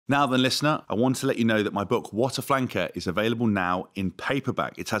Now then, listener, I want to let you know that my book, What a Flanker, is available now in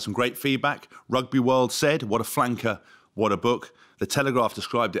paperback. It's had some great feedback. Rugby World said, what a flanker, what a book. The Telegraph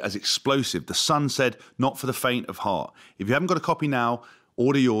described it as explosive. The Sun said, not for the faint of heart. If you haven't got a copy now,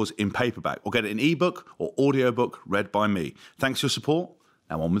 order yours in paperback or get it in ebook or audiobook read by me. Thanks for your support.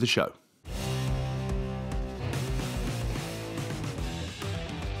 Now on with the show.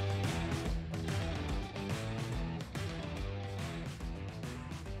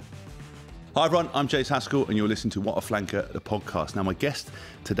 Hi everyone, I'm James Haskell and you're listening to What a Flanker, the podcast. Now my guest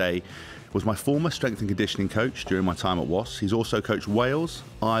today was my former strength and conditioning coach during my time at WAF. He's also coached Wales,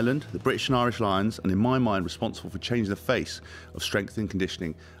 Ireland, the British and Irish Lions, and in my mind responsible for changing the face of strength and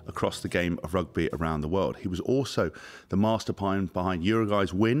conditioning across the game of rugby around the world. He was also the mastermind behind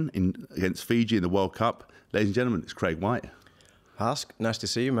Uruguay's win against Fiji in the World Cup. Ladies and gentlemen, it's Craig White. Hask, nice to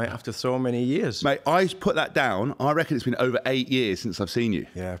see you, mate, after so many years. Mate, I put that down. I reckon it's been over 8 years since I've seen you.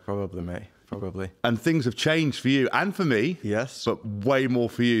 Yeah, probably, mate. Probably. And things have changed for you and for me. Yes. But way more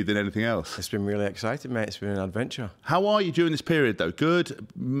for you than anything else. It's been really exciting, mate. It's been an adventure. How are you during this period, though? Good?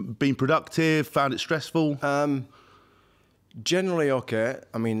 Been productive? Found it stressful? Generally okay.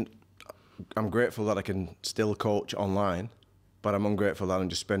 I mean, I'm grateful that I can still coach online, but I'm ungrateful that I'm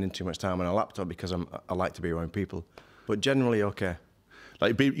just spending too much time on a laptop because I like to be around people. But generally okay.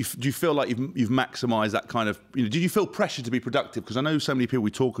 Like, do you feel like you've maximised that kind of... did you feel pressure to be productive? Because I know so many people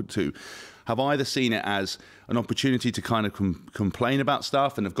we talk to have either seen it as an opportunity to kind of complain about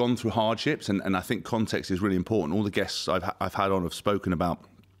stuff and have gone through hardships, and I think context is really important. All the guests I've had on have spoken about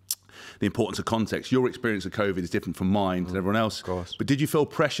the importance of context. Your experience of COVID is different from mine and everyone else. Of course. But did you feel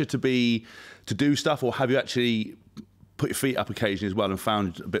pressure to do stuff, or have you actually put your feet up occasionally as well and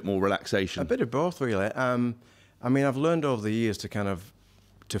found a bit more relaxation? A bit of both, really. I mean, I've learned over the years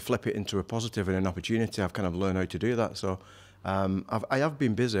to flip it into a positive and an opportunity. I've kind of learned how to do that. So I have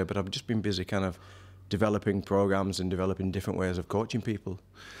been busy, but I've just been busy kind of developing programs and developing different ways of coaching people.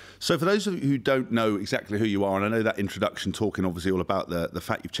 So for those of you who don't know exactly who you are, and I know that introduction talking obviously all about the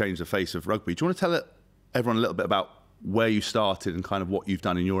fact you've changed the face of rugby, do you want to tell everyone a little bit about where you started and kind of what you've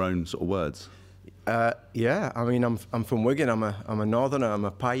done in your own sort of words? Yeah, I mean, I'm from Wigan. I'm a northerner. I'm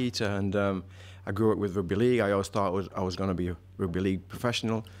a pie eater, and I grew up with rugby league. I always thought I was going to be a rugby league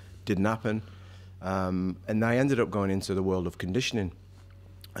professional. Didn't happen, and I ended up going into the world of conditioning.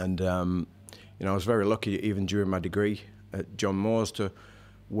 And I was very lucky, even during my degree at John Moores, to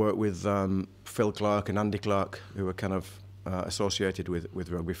work with Phil Clark and Andy Clark, who were kind of associated with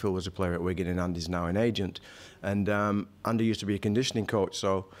rugby. Phil was a player at Wigan, and Andy's now an agent. And Andy used to be a conditioning coach,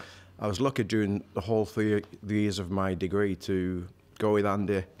 so I was lucky during the whole 3 years of my degree to go with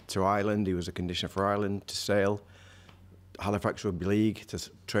Andy to Ireland. He was a conditioner for Ireland, to Sale, Halifax Rugby League, to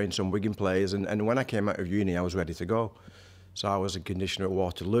train some Wigan players. And when I came out of uni, I was ready to go. So I was a conditioner at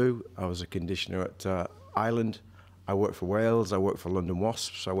Waterloo. I was a conditioner at Ireland. I worked for Wales. I worked for London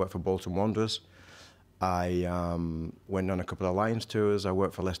Wasps. I worked for Bolton Wanderers. I went on a couple of Lions tours. I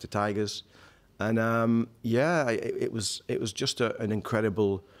worked for Leicester Tigers. And yeah, it was just an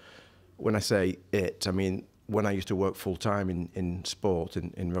incredible... When I say it, I mean when I used to work full-time in sport,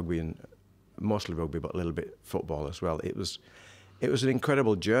 in rugby, and mostly rugby, but a little bit football as well. It was an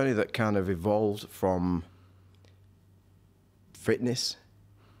incredible journey that kind of evolved from fitness,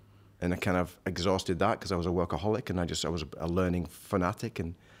 and I kind of exhausted that because I was a workaholic, and I was a learning fanatic,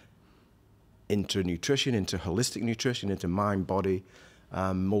 and into nutrition, into holistic nutrition, into mind, body,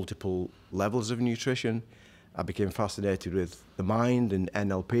 multiple levels of nutrition. I became fascinated with the mind and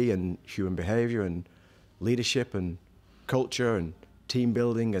NLP and human behavior and leadership and culture and team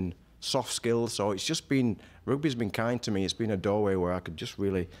building and soft skills. So it's just been, rugby's been kind to me. It's been a doorway where I could just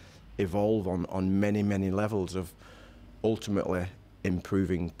really evolve on many, many levels of ultimately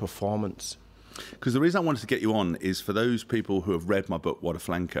improving performance. Because the reason I wanted to get you on is for those people who have read my book, What a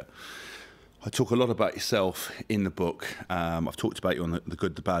Flanker. I talk a lot about yourself in the book. I've talked about you on the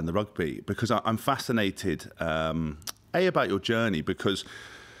good, the bad, and the rugby, because I'm fascinated, about your journey, because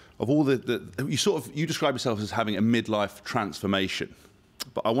of all you describe yourself as having a midlife transformation.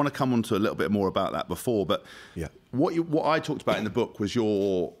 But I want to come on to a little bit more about that before. But yeah, what I talked about in the book was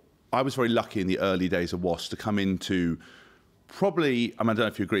I was very lucky in the early days of WAS to come into probably, I don't know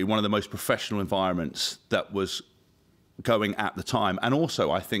if you agree, one of the most professional environments that was going at the time, and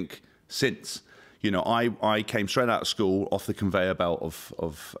also I think since. I came straight out of school, off the conveyor belt of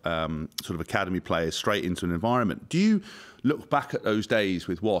sort of academy players, straight into an environment. Do you look back at those days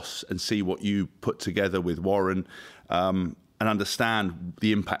with WAS and see what you put together with Warren and understand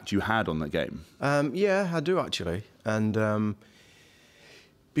the impact you had on the game? Yeah, I do actually. And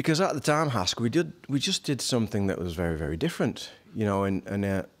because at the time, Hask, we just did something that was very, very different.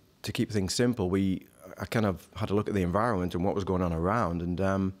 And to keep things simple, I kind of had a look at the environment and what was going on around,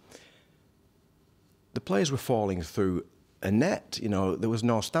 and the players were falling through a net. You know, there was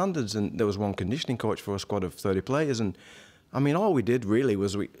no standards, and there was one conditioning coach for a squad of 30 players, and I mean, all we did really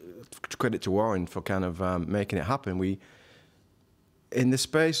was credit to Warren for kind of making it happen. In the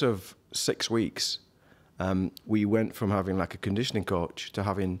space of 6 weeks, we went from having like a conditioning coach to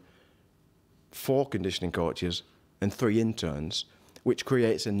having 4 conditioning coaches and 3 interns, which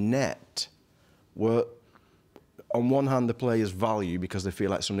creates a net where, on one hand, the players value because they feel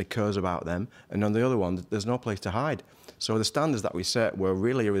like somebody cares about them, and on the other one, there's no place to hide. So the standards that we set were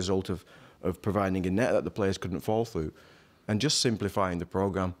really a result of providing a net that the players couldn't fall through, and just simplifying the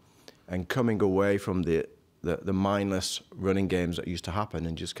program and coming away from the mindless running games that used to happen,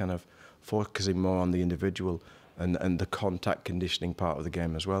 and just kind of focusing more on the individual and the contact conditioning part of the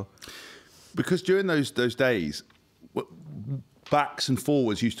game as well. Because during those days, backs and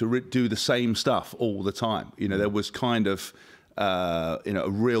forwards used to do the same stuff all the time. You know, there was kind of you know, a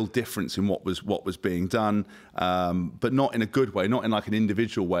real difference in what was being done, but not in a good way, not in like an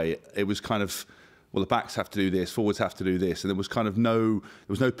individual way. It was kind of, well, the backs have to do this, forwards have to do this, and there was kind of no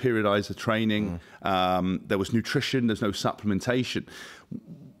periodizer training. There was nutrition, there's no supplementation.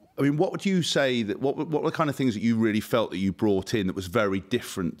 I mean, what would you say that what were the kind of things that you really felt that you brought in that was very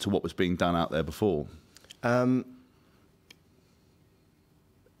different to what was being done out there before?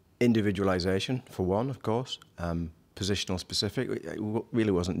 Individualization, for one, of course. Positional specific. It really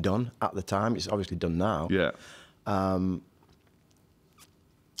wasn't done at the time. It's obviously done now. Yeah.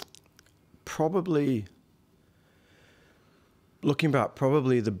 Probably, looking back,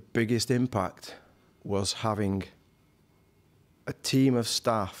 probably the biggest impact was having a team of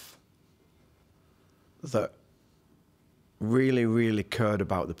staff that really, really cared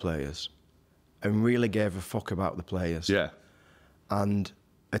about the players and really gave a fuck about the players. Yeah. And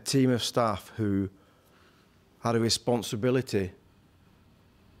a team of staff who had a responsibility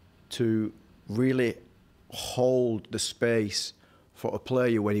to really hold the space for a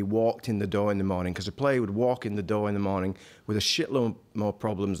player when he walked in the door in the morning, because a player would walk in the door in the morning with a shitload more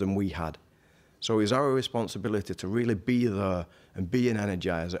problems than we had. So it was our responsibility to really be there and be an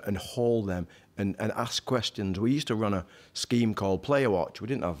energizer and hold them and ask questions. We used to run a scheme called Player Watch. We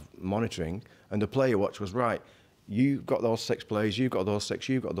didn't have monitoring, and the Player Watch was, right, you've got those 6 players, you've got those 6,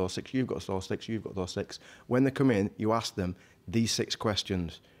 you've got those 6, you've got those 6, you've got those 6. When they come in, you ask them these 6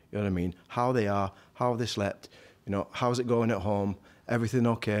 questions. You know what I mean? How they are, how they slept, you know, how's it going at home, everything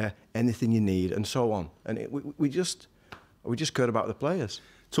okay, anything you need, and so on. And we just cared about the players.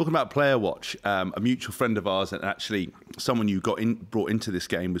 Talking about Player Watch, a mutual friend of ours, and actually someone you brought into this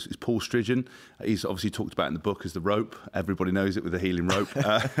game is Paul Strigen. He's obviously talked about in the book as the rope. Everybody knows it with the healing rope.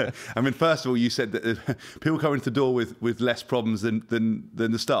 I mean, first of all, you said that people come into the door with less problems than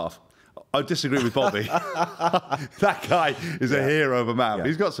the staff. I disagree with Bobby. That guy is a hero of a man. Yeah.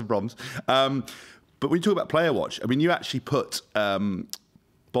 He's got some problems. But when you talk about Player Watch, I mean, you actually put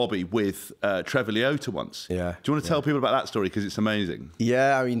Bobby with Trevor Leota once. Yeah. Do you want to tell people about that story, because it's amazing?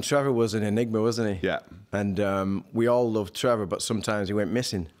 Yeah, I mean, Trevor was an enigma, wasn't he? Yeah. And we all loved Trevor, but sometimes he went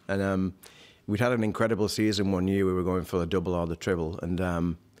missing. And we'd had an incredible season one year. We were going for the double or the triple,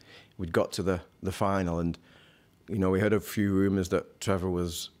 and we'd got to the final, and you know, we heard a few rumours that Trevor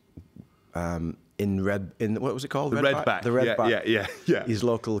was in what was it called? The Redback. The Redback. Yeah. His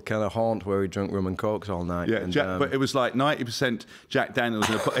local kind of haunt where he drank rum and cokes all night. Yeah, and, but it was like 90% Jack Daniels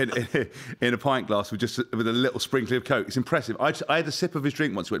in a pint glass with a little sprinkling of Coke. It's impressive. I had a sip of his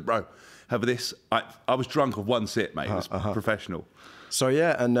drink once. He went, bro, have this. I was drunk of one sip, mate. It was professional. So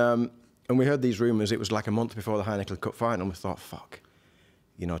yeah, and we heard these rumours. It was like a month before the Heineken Cup final, and we thought, fuck,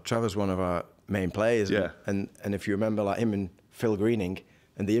 you know, Trevor's one of our main players. Yeah. And if you remember, like him and Phil Greening,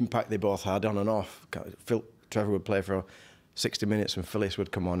 and the impact they both had on and off. Trevor would play for 60 minutes and Phyllis would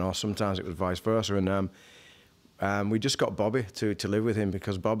come on, or sometimes it was vice versa. And we just got Bobby to live with him,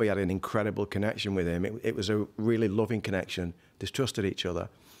 because Bobby had an incredible connection with him. It was a really loving connection. They trusted each other.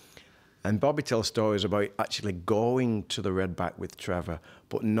 And Bobby tells stories about actually going to the Redback with Trevor,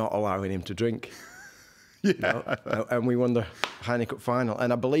 but not allowing him to drink. Yeah. You know? And we won the Heineken Cup final.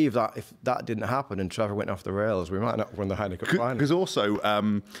 And I believe that if that didn't happen and Trevor went off the rails, we might not have won the Heineken Cup final. Because also,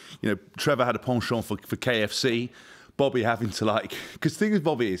 you know, Trevor had a penchant for KFC. Bobby having to because the thing with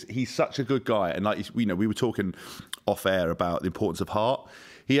Bobby is he's such a good guy. And you know, we were talking off air about the importance of heart.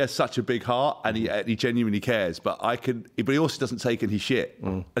 He has such a big heart, and he genuinely cares. But he also doesn't take any shit.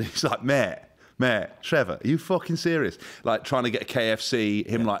 And he's like, Mate, Trevor, are you fucking serious? Like trying to get a KFC,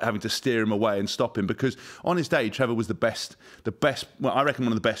 him like having to steer him away and stop him, because on his day, Trevor was the best, well, I reckon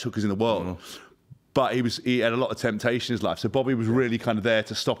one of the best hookers in the world. But he had a lot of temptation in his life. So Bobby was really kind of there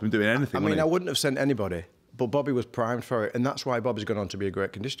to stop him doing anything. I mean, I wouldn't have sent anybody, but Bobby was primed for it. And that's why Bobby's gone on to be a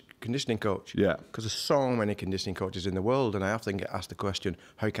great conditioning coach. Yeah. Because there's so many conditioning coaches in the world, and I often get asked the question,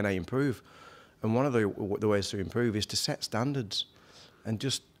 how can I improve? And one of the ways to improve is to set standards and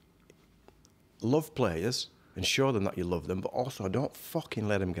just love players and show them that you love them, but also don't fucking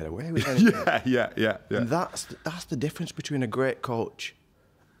let them get away with anything. Yeah. And that's the difference between a great coach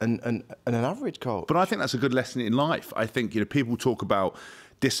and an average coach. But I think that's a good lesson in life. I think, you know, people talk about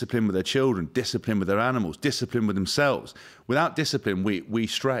discipline with their children, discipline with their animals, discipline with themselves. Without discipline, we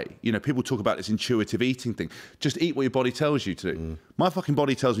stray. You know, people talk about this intuitive eating thing. Just eat what your body tells you to do. My fucking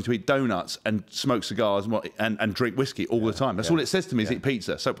body tells me to eat donuts and smoke cigars and drink whiskey all the time. That's all it says to me is eat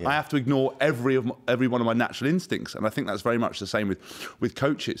pizza. So I have to ignore every one of my natural instincts. And I think that's very much the same with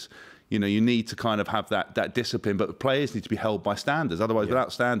coaches. You know, you need to kind of have that discipline, but the players need to be held by standards. Otherwise,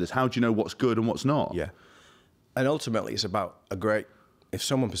 without standards, how do you know what's good and what's not? Yeah. And ultimately, it's about if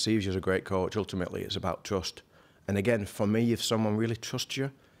someone perceives you as a great coach, ultimately it's about trust. And again, for me, if someone really trusts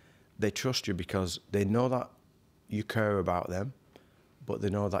you, they trust you because they know that you care about them, but they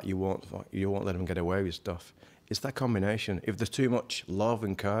know that you won't let them get away with stuff. It's that combination. If there's too much love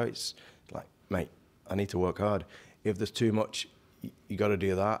and care, it's like, mate, I need to work hard. If there's too much, you got to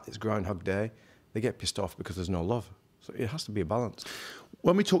do that, it's Groundhog Day, they get pissed off because there's no love. So it has to be a balance.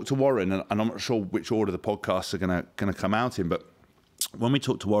 When we talk to Warren, and I'm not sure which order the podcasts are going to come out in, but when we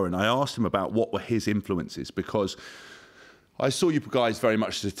talked to Warren, I asked him about what were his influences, because I saw you guys very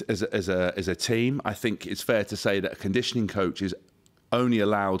much as a team. I think it's fair to say that a conditioning coach is only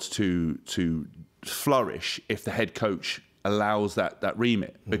allowed to flourish if the head coach allows that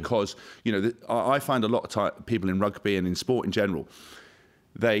remit. Because, you know, I find a lot of people in rugby and in sport in general,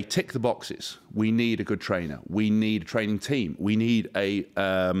 they tick the boxes. We need a good trainer. We need a training team. We need a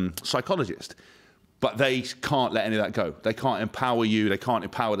psychologist. But they can't let any of that go. They can't empower you. They can't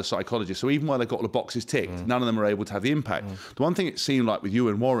empower the psychologist. So even while they've got all the boxes ticked, none of them are able to have the impact. The one thing it seemed like with you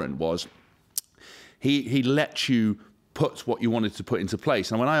and Warren was he let you put what you wanted to put into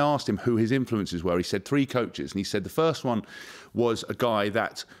place. And when I asked him who his influences were, he said 3 coaches. And he said the first one was a guy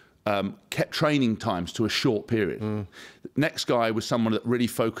that kept training times to a short period. The next guy was someone that really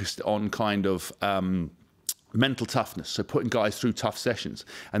focused on kind of mental toughness, so putting guys through tough sessions.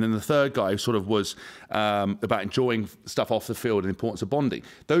 And then the third guy sort of was about enjoying stuff off the field and the importance of bonding.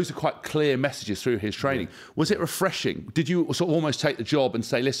 Those are quite clear messages through his training. Was it refreshing? Did you sort of almost take the job and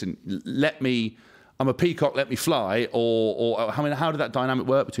say, listen, I'm a peacock, let me fly? Or how did that dynamic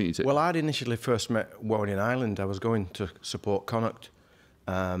work between you two? Well, I'd initially first met Warren in Ireland. I was going to support Connacht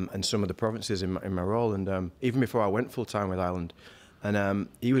and some of the provinces in my role. And even before I went full-time with Ireland. And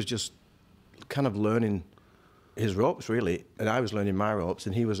he was just kind of learning his ropes, really, and I was learning my ropes,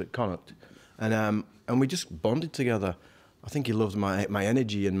 and he was at Connacht, and we just bonded together. I think he loved my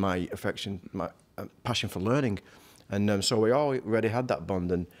energy and my affection, my passion for learning, and so we already had that bond.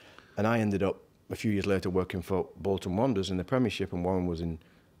 And I ended up a few years later working for Bolton Wanderers in the Premiership, and Warren was in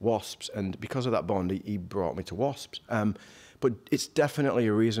Wasps, and because of that bond, he brought me to Wasps. But it's definitely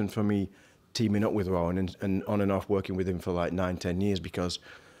a reason for me teaming up with Warren and on and off working with him for like 9-10 years, because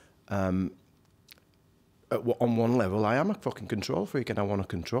on one level, I am a fucking control freak, and I want to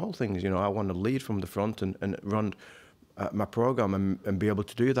control things. You know, I want to lead from the front and run my program and be able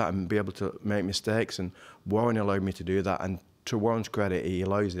to do that and be able to make mistakes. And Warren allowed me to do that. And to Warren's credit, he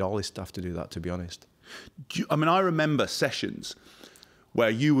allows all his staff to do that, to be honest. I remember sessions where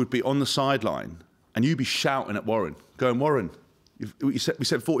you would be on the sideline and you'd be shouting at Warren, going, Warren, we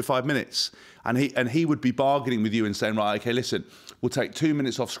said 45 minutes. And he would be bargaining with you and saying, right, okay, listen, we'll take 2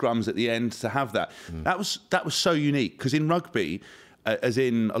 minutes off scrums at the end to have that. That was so unique, because in rugby, as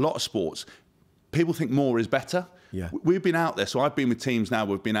in a lot of sports, people think more is better. Yeah. We've been out there, so I've been with teams now,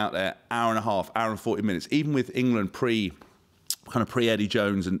 we've been out there hour and a half, hour and 40 minutes. Even with England pre-Eddie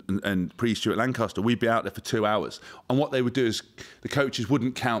Jones and pre-Stuart Lancaster, we'd be out there for 2 hours. And what they would do is the coaches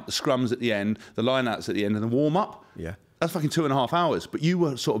wouldn't count the scrums at the end, the line-outs at the end, and the warm-up. Yeah. That's fucking 2.5 hours. But you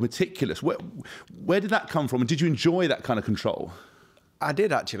were sort of meticulous. Where did that come from? And did you enjoy that kind of control? I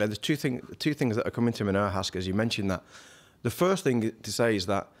did, actually. There's two things that are coming to me now, Haskell, as you mentioned that. The first thing to say is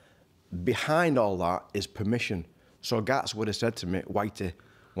that behind all that is permission. So Gats would have said to me, Whitey,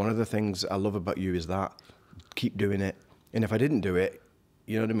 one of the things I love about you is that, keep doing it. And if I didn't do it,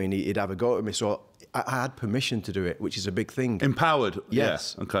 you know what I mean, he'd have a go at me. So I had permission to do it, which is a big thing. Empowered?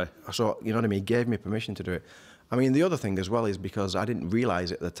 Yes. Yeah. Okay. So, you know what I mean, he gave me permission to do it. I mean, the other thing as well is because I didn't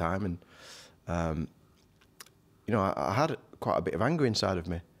realise it at the time, and you know, I had quite a bit of anger inside of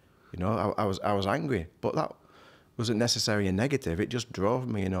me. You know, I was angry, but wasn't necessarily a negative. It just drove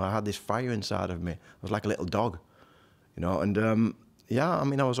me, you know. I had this fire inside of me. I was like a little dog, you know. And yeah, I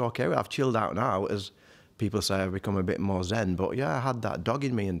mean, I was okay with it. I've chilled out now, as people say. I've become a bit more zen. But yeah, I had that dog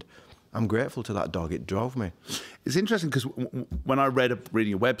in me, and I'm grateful to that dog. It drove me. It's interesting because when I reading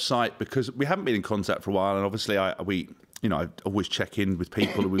your website, because we haven't been in contact for a while, and obviously you know, I always check in with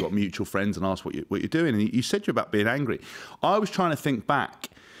people, and we've got mutual friends, and ask what you're doing. And you said you're about being angry. I was trying to think back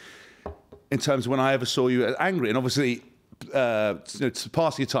in terms of when I ever saw you angry, and obviously, you know, to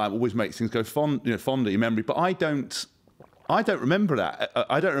pass your time always makes things go fonder your memory. But I don't remember that.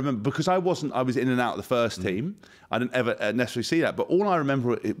 I don't remember, because I was in and out of the first team. I didn't ever necessarily see that. But all I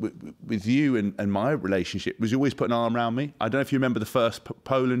remember with you and my relationship was you always put an arm around me. I don't know if you remember the first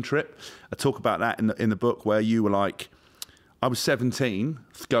Poland trip. I talk about that in the book, where you were like, I was 17,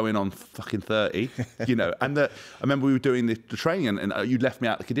 going on fucking 30, you know. And I remember we were doing the training, and you left me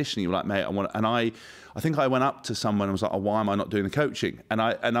out the conditioning. You were like, mate, I think I went up to someone and was like, oh, why am I not doing the coaching?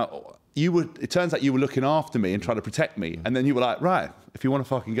 It turns out you were looking after me and trying to protect me. And then you were like, right, if you want to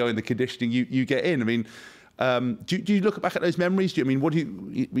fucking go in the conditioning, you get in. I mean, do you look back at those memories? What do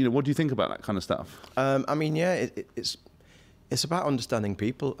you think about that kind of stuff? I mean, yeah, it's about understanding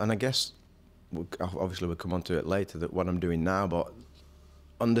people, and I guess obviously we'll come on to it later, that what I'm doing now, but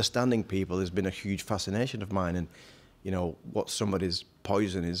understanding people has been a huge fascination of mine. And you know, what somebody's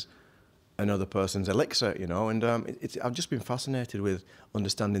poison is another person's elixir, you know. And I've just been fascinated with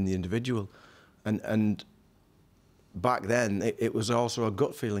understanding the individual, and back then it was also a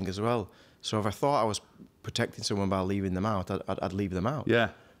gut feeling as well. So if I thought I was protecting someone by leaving them out, I'd leave them out. Yeah.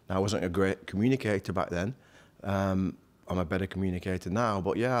 Now, I wasn't a great communicator back then. I'm a better communicator now,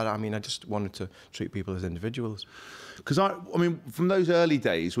 but yeah, I mean, I just wanted to treat people as individuals. Because I mean, from those early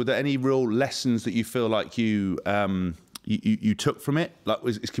days, were there any real lessons that you feel like you took from it? Like,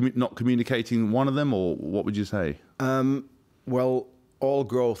 is not communicating one of them, or what would you say? Well, all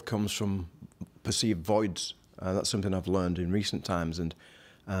growth comes from perceived voids. That's something I've learned in recent times. And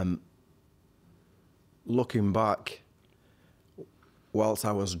looking back, whilst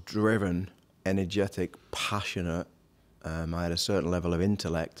I was driven, energetic, passionate, I had a certain level of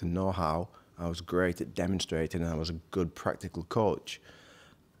intellect and know-how. I was great at demonstrating, and I was a good practical coach.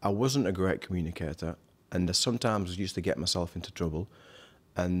 I wasn't a great communicator, and I sometimes used to get myself into trouble,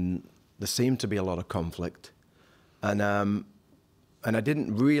 and there seemed to be a lot of conflict. And I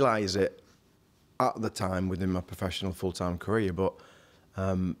didn't realise it at the time within my professional full-time career, but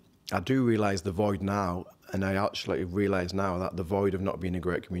I do realise the void now, and I actually realise now that the void of not being a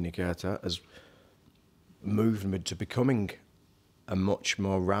great communicator has moved me to becoming a much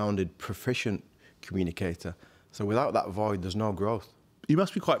more rounded, proficient communicator. So without that void, there's no growth. You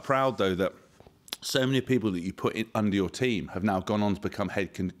must be quite proud, though, that so many people that you put under your team have now gone on to become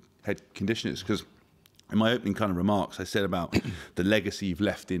head conditioners. Because in my opening kind of remarks, I said about the legacy you've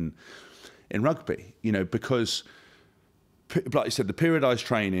left in rugby. You know, because, like you said, the periodised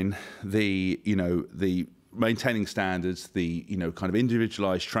training, the maintaining standards, the kind of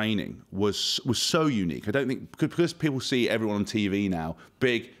individualised training was so unique. I don't think, because people see everyone on TV now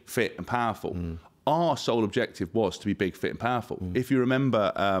big, fit, and powerful. Our sole objective was to be big, fit, and powerful. If you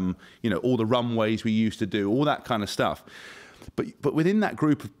remember, all the runways we used to do, all that kind of stuff. But within that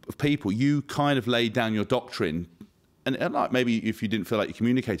group of people, you kind of laid down your doctrine. And like, maybe if you didn't feel like you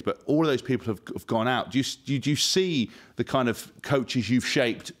communicated, but all of those people have gone out. Do you see the kind of coaches you've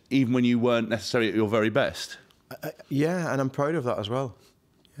shaped, even when you weren't necessarily at your very best? Yeah, and I'm proud of that as well.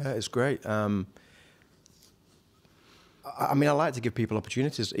 Yeah, it's great. I mean, I like to give people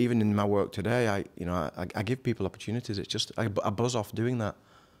opportunities. Even in my work today, I give people opportunities. It's just I buzz off doing that.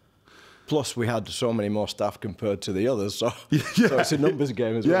 Plus, we had so many more staff compared to the others, so it's a numbers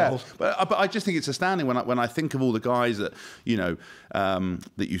game as well. But I just think it's astounding when I think of all the guys that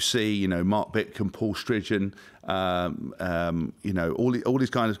that you see, Mark Bitcombe, Paul Stridgen, all these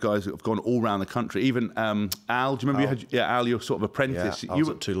kind of guys that have gone all around the country. Even Al, do you remember Al, your sort of apprentice? Yeah, I was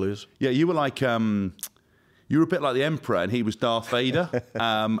at Toulouse. Yeah, you were like. You were a bit like the Emperor, and he was Darth Vader,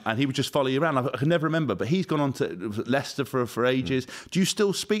 and he would just follow you around. I can never remember, but he's gone on to Leicester for ages. Do you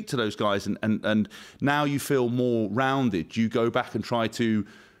still speak to those guys, and now you feel more rounded? Do you go back and try to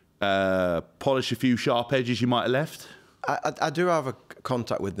polish a few sharp edges you might have left? I do have a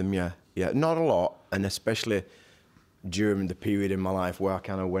contact with them, yeah. Not a lot, and especially during the period in my life where I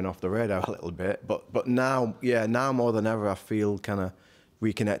kind of went off the radar a little bit. But now, now more than ever, I feel kind of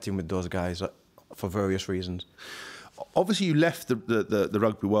reconnecting with those guys for various reasons. Obviously, you left the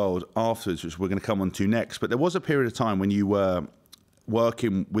rugby world afterwards, which we're going to come on to next, but there was a period of time when you were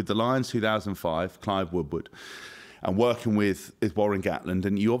working with the Lions 2005, Clive Woodward, and working with Warren Gatland,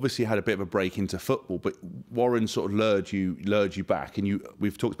 and you obviously had a bit of a break into football, but Warren sort of lured you back, and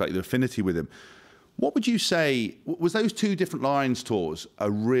we've talked about the affinity with him. What would you say, was those two different Lions tours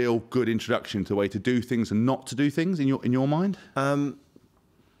a real good introduction to the way to do things and not to do things in your mind?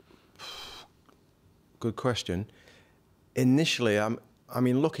 Good question. Initially, I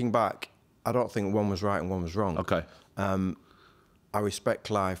mean, looking back, I don't think one was right and one was wrong. Okay. I respect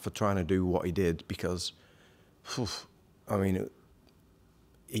Clive for trying to do what he did because, I mean,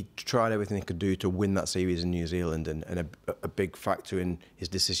 he tried everything he could do to win that series in New Zealand, and a big factor in his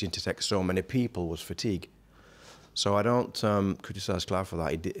decision to take so many people was fatigue. So I don't criticise Clive for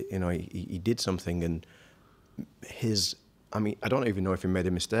that. He did, he did something, and I mean, I don't even know if he made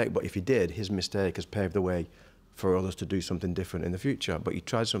a mistake, but if he did, his mistake has paved the way for others to do something different in the future. But he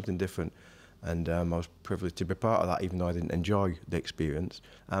tried something different, and I was privileged to be part of that, even though I didn't enjoy the experience.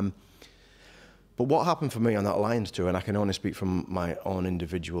 But what happened for me on that Lions tour, and I can only speak from my own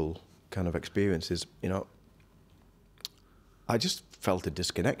individual kind of experiences, I just felt a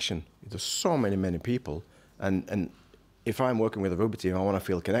disconnection. There's so many people, and if I'm working with a rugby team, I want to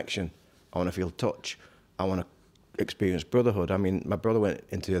feel connection, I want to feel touch, I want to experience brotherhood. I mean, my brother went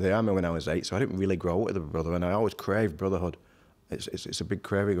into the army when I was 8, so I didn't really grow up with a brother, and I always craved brotherhood. It's a big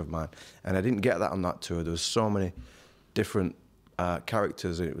craving of mine, and I didn't get that on that tour. There was so many different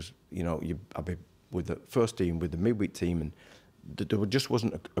characters. It was, I'd be with the first team, with the midweek team, and there just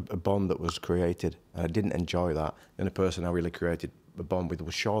wasn't a bond that was created, and I didn't enjoy that. And the person I really created a bond with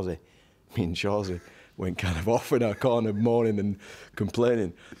was Shawsey. Me and Shawsey went kind of off in our corner, moaning and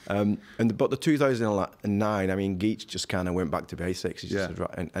complaining. But the 2009, I mean, Geach just kind of went back to basics. He just said,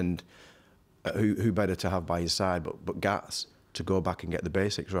 right, and who better to have by his side but Gats to go back and get the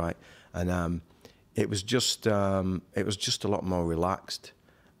basics right. And it was just a lot more relaxed.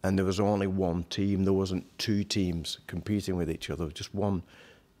 And there was only one team. There wasn't two teams competing with each other. Just one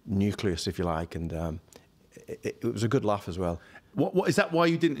nucleus, if you like. And it was a good laugh as well. What is that? Why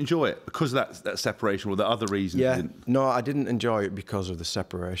you didn't enjoy it? Because of that separation, or the other reasons? Yeah, no, I didn't enjoy it because of the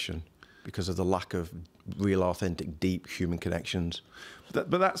separation, because of the lack of real, authentic, deep human connections. But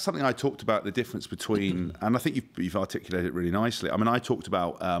that's something I talked about, the difference between, and I think you've articulated it really nicely. I mean, I talked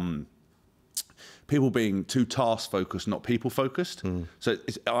about people being too task-focused, not people-focused. So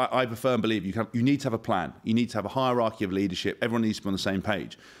I have a firm belief you need to have a plan. You need to have a hierarchy of leadership. Everyone needs to be on the same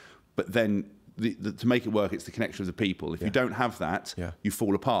page. But then to make it work, it's the connection of the people. If you don't have that, you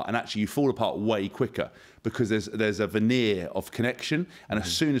fall apart. And actually, you fall apart way quicker because there's a veneer of connection. And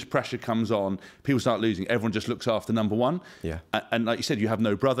as soon as pressure comes on, people start losing. Everyone just looks after number one. Yeah. And like you said, you have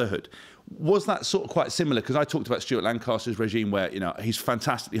no brotherhood. Was that sort of quite similar? Because I talked about Stuart Lancaster's regime where, he's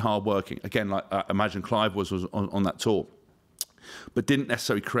fantastically hardworking. Again, like I imagine Clive was on that tour, but didn't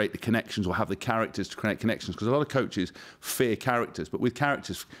necessarily create the connections or have the characters to create connections, because a lot of coaches fear characters, but with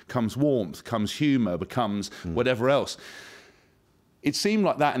characters comes warmth, comes humour, becomes whatever else. It seemed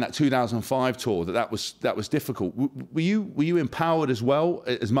like that in that 2005 tour that was difficult. Were you empowered as well,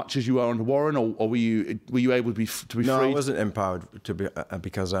 as much as you were under Warren, or were you able to be free? No, I wasn't empowered to be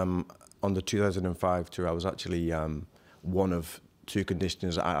because on the 2005 tour I was actually one of two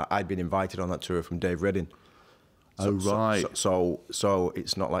conditioners. I'd been invited on that tour from Dave Redding. Right. So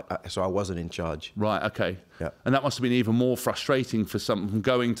it's not like I wasn't in charge. Right. Okay. Yeah. And that must have been even more frustrating for someone from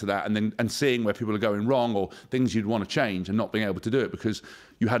going to that and seeing where people are going wrong or things you'd want to change and not being able to do it because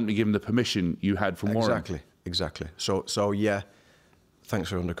you hadn't been given the permission you had from Warren. Exactly. So yeah. Thanks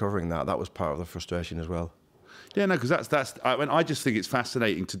for uncovering that. That was part of the frustration as well. Yeah. No, because that's. I just think it's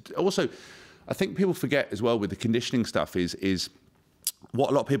fascinating to. Also, I think people forget as well with the conditioning stuff is what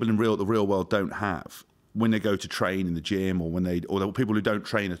a lot of people in the real world don't have when they go to train in the gym, or the people who don't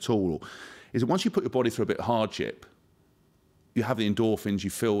train at all, is that once you put your body through a bit of hardship, you have the endorphins, you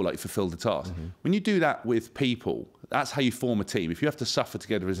feel like you fulfilled the task. When you do that with people, that's how you form a team. If you have to suffer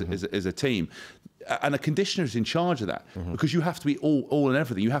together as a team, and a conditioner is in charge of that, because you have to be all and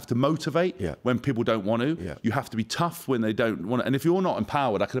everything. You have to motivate when people don't want to. Yeah. You have to be tough when they don't want to. And if you're not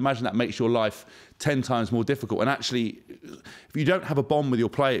empowered, I can imagine that makes your life 10 times more difficult. And actually, if you don't have a bond with your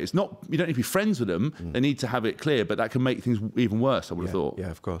players, you don't need to be friends with them. They need to have it clear, but that can make things even worse, I would have thought.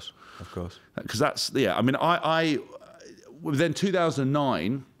 Yeah, of course. Because that's, I mean, then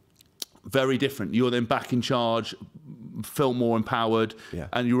 2009, very different. You're then back in charge, felt more empowered,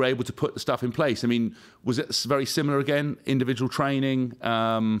 and you were able to put the stuff in place. I mean, was it very similar again, individual training?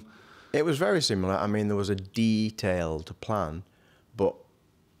 It was very similar. I mean, there was a detailed plan, but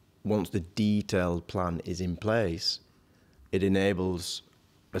once the detailed plan is in place, it enables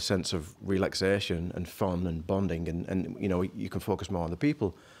a sense of relaxation and fun and bonding, and you can focus more on the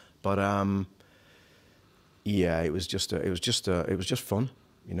people. But Yeah, it was just fun.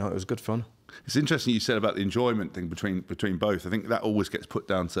 You know, it was good fun. It's interesting you said about the enjoyment thing between both. I think that always gets put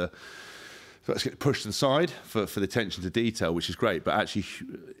down to, let's get pushed to the side for the attention to detail, which is great. But actually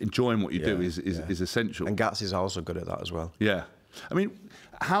enjoying what you do is essential. And Gats is also good at that as well. Yeah. I mean,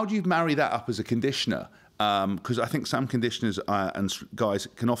 how do you marry that up as a conditioner? Because I think some conditioners and guys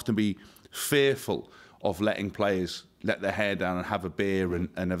can often be fearful of letting players let their hair down and have a beer and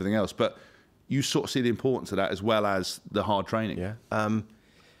everything else. But you sort of see the importance of that as well as the hard training. Yeah.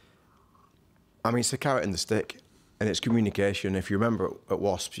 I mean, it's the carrot and the stick, and it's communication. If you remember at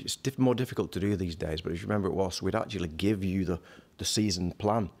Wasps, it's more difficult to do these days, but if you remember at Wasps, we'd actually give you the season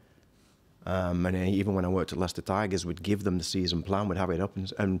plan. And even when I worked at Leicester Tigers, we'd give them the season plan, we'd have it up,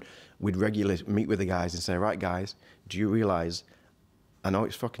 and we'd regularly meet with the guys and say, right, guys, do you realise, I know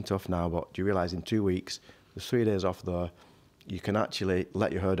it's fucking tough now, but do you realise in 2 weeks, there's 3 days off there, you can actually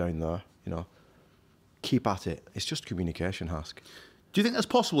let your hair down there, you know, keep at it. It's just communication, Hask. Do you think that's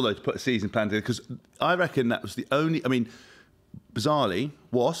possible, though, to put a season plan together? Because I reckon that was the only... I mean, bizarrely,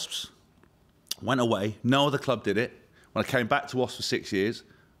 Wasps went away. No other club did it. When I came back to Wasps for 6 years,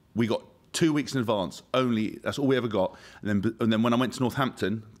 we got 2 weeks in advance. Only, that's all we ever got. And then when I went to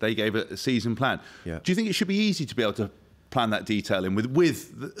Northampton, they gave a season plan. Yeah. Do you think it should be easy to be able to plan that detail in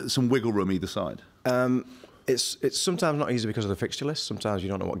with some wiggle room either side? It's sometimes not easy because of the fixture list. Sometimes you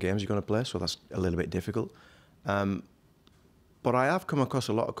don't know what games you're going to play, so that's a little bit difficult. But I have come across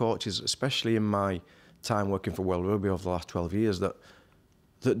a lot of coaches, especially in my time working for World Rugby over the last 12 years, that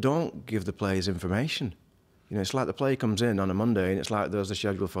don't give the players information. You know, it's like the player comes in on a Monday and it's like there's the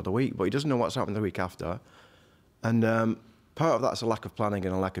schedule for the week, but he doesn't know what's happening the week after. And part of that's a lack of planning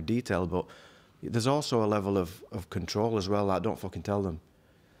and a lack of detail, but there's also a level of control as well, like don't fucking tell them.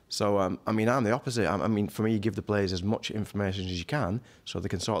 So, I mean, I'm the opposite. I mean, for me, you give the players as much information as you can so they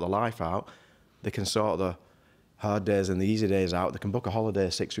can sort their life out. They can sort the hard days and the easy days out. They can book a holiday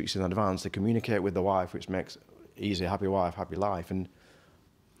 6 weeks in advance. They communicate with the wife, which makes easy, happy wife, happy life. And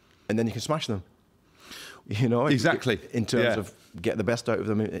then you can smash them. You know, exactly. In terms of get the best out of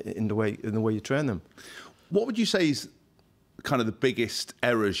them in the way you train them. What would you say is kind of the biggest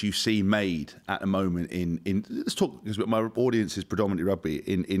errors you see made at the moment in let's talk, because my audience is predominantly rugby,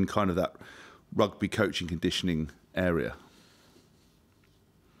 in kind of that rugby coaching conditioning area?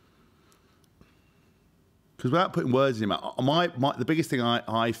 Because without putting words in your mouth, the biggest thing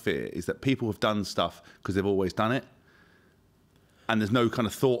I fear is that people have done stuff because they've always done it, and there's no kind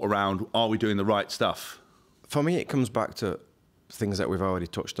of thought around, are we doing the right stuff? For me, it comes back to things that we've already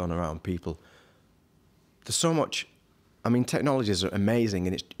touched on around people. There's so much... I mean, technology is amazing,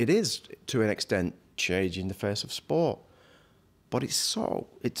 and it is, to an extent, changing the face of sport. But it's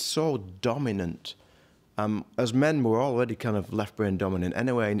so dominant. As men, we're already kind of left-brain dominant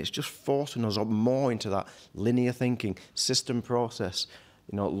anyway, and it's just forcing us up more into that linear thinking, system process,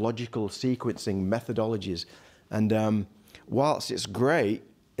 you know, logical sequencing methodologies. And whilst it's great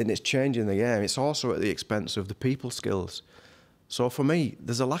and it's changing the game, it's also at the expense of the people skills. So for me,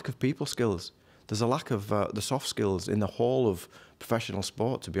 there's a lack of people skills. There's a lack of the soft skills in the whole of professional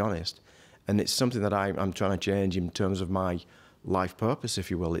sport, to be honest. And it's something that I'm trying to change in terms of my life purpose,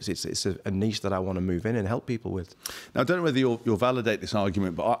 if you will. It's a niche that I want to move in and help people with. Now, I don't know whether you'll validate this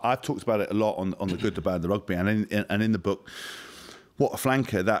argument, but I've talked about it a lot on the good, the bad, the rugby, and in the book, What a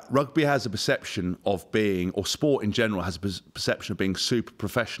Flanker, that rugby has a perception of being, or sport in general has a perception of being super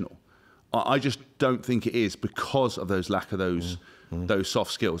professional. I just don't think it is because of those lack of those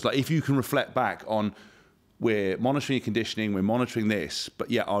soft skills. Like, if you can reflect back on, we're monitoring your conditioning, we're monitoring this,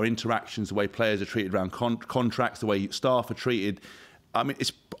 but yet our interactions, the way players are treated around contracts, the way staff are treated, I mean,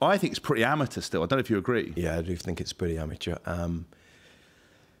 I think it's pretty amateur still. I don't know if you agree. Yeah, I do think it's pretty amateur.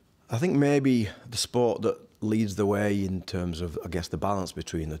 I think maybe the sport that leads the way in terms of, I guess, the balance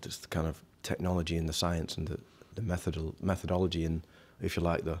between the kind of technology and the science and the methodology and, if you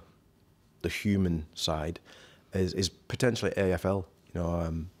like, the human side is potentially AFL. You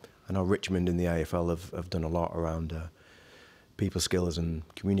know, I know Richmond in the AFL have done a lot around people skills and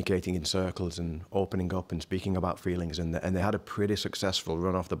communicating in circles and opening up and speaking about feelings, and they had a pretty successful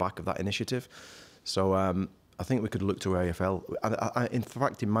run off the back of that initiative. So I think we could look to AFL. In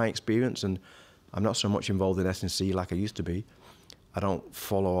fact, in my experience, and I'm not so much involved in S&C like I used to be, I don't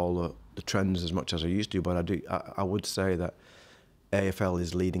follow all the trends as much as I used to, but I would say that AFL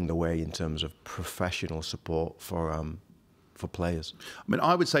is leading the way in terms of professional support for players. I mean,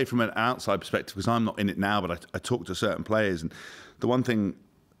 I would say from an outside perspective, because I'm not in it now, but I talk to certain players, and the one thing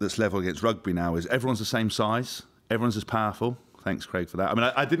that's level against rugby now is everyone's the same size, everyone's as powerful, Thanks, Craig, for that. I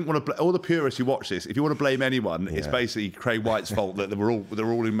mean, I didn't want to... All the purists who watch this, if you want to blame anyone, it's basically Craig White's fault that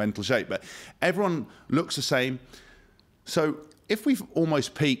they're all in mental shape. But everyone looks the same. So if we've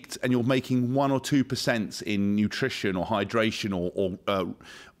almost peaked and you're making 1 or 2% in nutrition or hydration or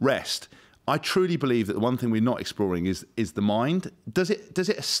rest, I truly believe that the one thing we're not exploring is the mind. Does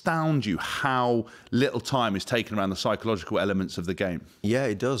it astound you how little time is taken around the psychological elements of the game? Yeah,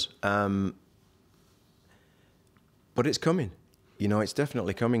 it does. But it's coming. You know, it's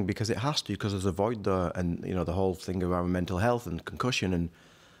definitely coming because it has to, because there's a void there, and you know the whole thing around mental health and concussion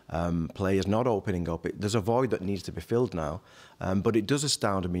and players not opening up. There's a void that needs to be filled now. But it does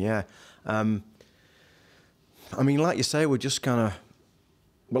astound me. Yeah. I mean, like you say, we're just kind of.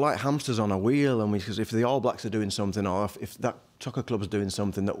 We're like hamsters on a wheel, and because if the All Blacks are doing something, or if that soccer club's doing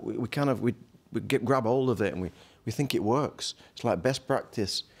something, that we grab hold of it and we think it works. It's like best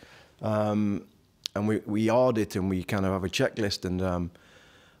practice, and we audit and we kind of have a checklist. And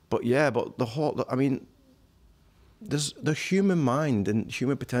but the whole, I mean, the human mind and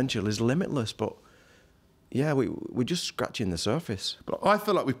human potential is limitless, but yeah, we're just scratching the surface. But I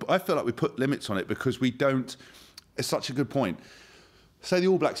feel like we put limits on it because we don't. It's such a good point. Say the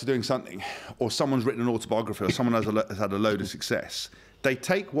All Blacks are doing something, or someone's written an autobiography, or someone has had a load of success. They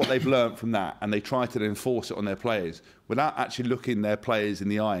take what they've learned from that and they try to enforce it on their players without actually looking their players in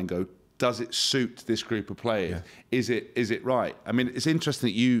the eye and go, does it suit this group of players? Yeah. Is it right? I mean, it's interesting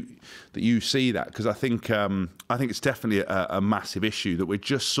that you see that, because I think it's definitely a massive issue that we're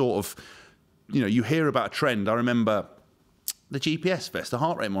just sort of, you know, you hear about a trend. I remember the GPS vest, the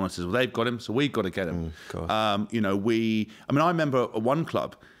heart rate monitors, well, they've got him, so we've got to get him. You know, I remember at one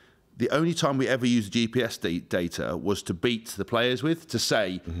club, the only time we ever used GPS data was to beat the players with, to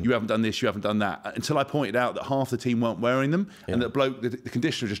say, you haven't done this, you haven't done that, until I pointed out that half the team weren't wearing them, and that the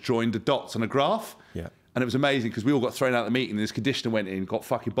conditioner just joined the dots on a graph. Yeah. And it was amazing because we all got thrown out of the meeting and this conditioner went in, got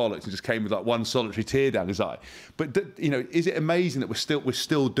fucking bollocks, and just came with like one solitary tear down his eye. But, you know, is it amazing that we're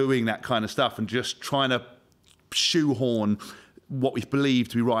still doing that kind of stuff and just trying to shoehorn what we believe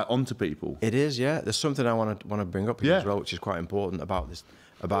to be right onto people? It is, yeah. There's something I want to bring up here as well, which is quite important about this,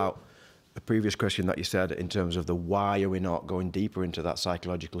 about the previous question that you said in terms of the why are we not going deeper into that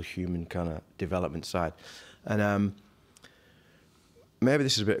psychological human kind of development side. And maybe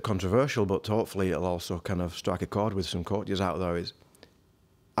this is a bit controversial, but hopefully it'll also kind of strike a chord with some coaches out there. Is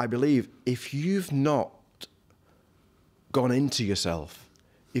I believe if you've not gone into yourself,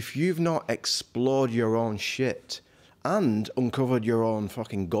 if you've not explored your own shit and uncovered your own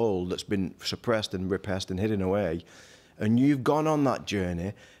fucking gold that's been suppressed and repressed and hidden away, and you've gone on that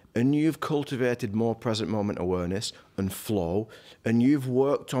journey, and you've cultivated more present moment awareness and flow, and you've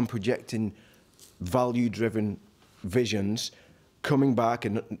worked on projecting value-driven visions, coming back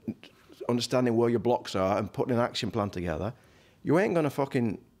and understanding where your blocks are and putting an action plan together, you ain't going to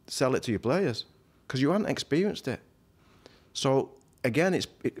fucking sell it to your players because you haven't experienced it. So again, it's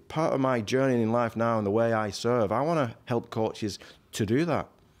part of my journey in life now and the way I serve. I want to help coaches to do that.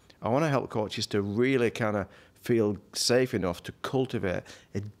 I want to help coaches to really kind of feel safe enough to cultivate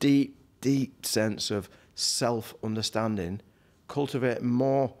a deep, deep sense of self-understanding, cultivate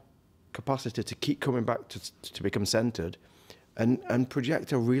more capacity to keep coming back to become centered, and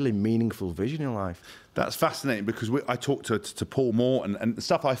project a really meaningful vision in life. That's fascinating because I talked to Paul Moore and the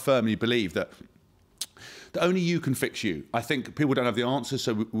stuff I firmly believe that only you can fix you. I think people don't have the answers,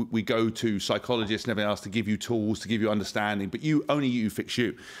 so we go to psychologists and everything else to give you tools, to give you understanding, but only you fix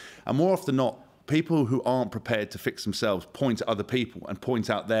you. And more often than not, people who aren't prepared to fix themselves point at other people and point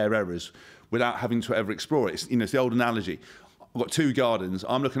out their errors without having to ever explore it. It's the old analogy. I've got 2 gardens.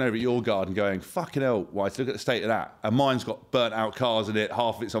 I'm looking over at your garden going, fucking hell, White, look at the state of that. And mine's got burnt out cars in it,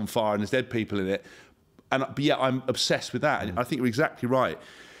 half of it's on fire, and there's dead people in it. But yeah, I'm obsessed with that. And I think you're exactly right.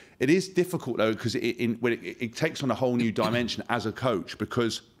 It is difficult, though, because it takes on a whole new dimension as a coach,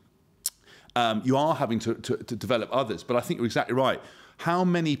 because you are having to develop others. But I think you're exactly right. How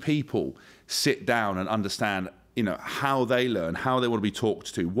many people sit down and understand, you know, how they learn, how they want to be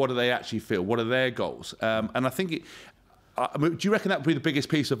talked to, what do they actually feel, what are their goals? And I think do you reckon that would be the biggest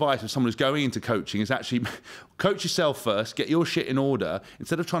piece of advice of someone who's going into coaching, is actually coach yourself first, get your shit in order,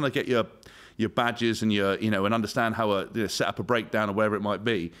 instead of trying to get your badges and and understand how set up a breakdown or wherever it might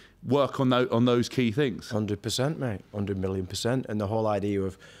be, work on those key things. 100%, mate, 100,000,000%. And the whole idea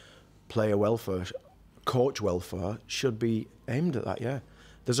of player welfare, coach welfare should be aimed at that, yeah.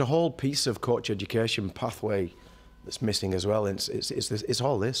 There's a whole piece of coach education pathway that's missing as well. It's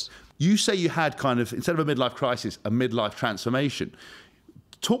all this. You say you had kind of, instead of a midlife crisis, a midlife transformation.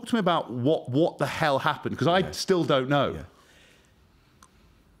 Talk to me about what the hell happened, because I still don't know. Yeah.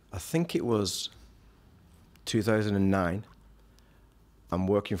 I think it was 2009. I'm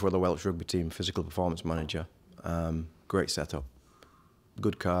working for the Welsh rugby team, physical performance manager. Great setup,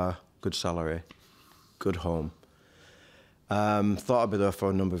 good car, good salary, good home. Thought I'd be there for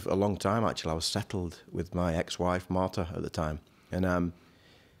a long time, actually. I was settled with my ex-wife, Marta, at the time. And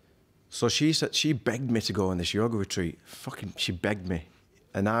so she begged me to go on this yoga retreat. She begged me.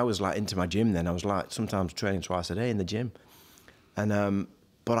 And I was like into my gym then. I was like sometimes training twice a day in the gym. And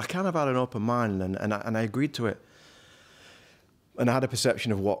but I kind of had an open mind, and I agreed to it. And I had a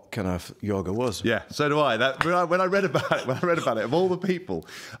perception of what kind of yoga was. Yeah, so do I. When I read about it, of all the people,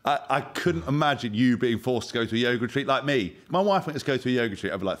 I couldn't imagine you being forced to go to a yoga retreat like me. My wife went to go to a yoga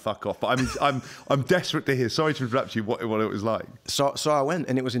retreat. I'd be like, fuck off. But I'm desperate to hear. Sorry to interrupt you. What it was like. So I went,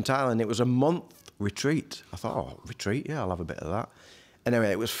 and it was in Thailand. It was a month retreat. I thought, oh, retreat? Yeah, I'll have a bit of that.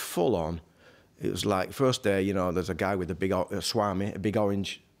 Anyway, it was full on. It was like first day, you know, there's a guy with a big swami, a big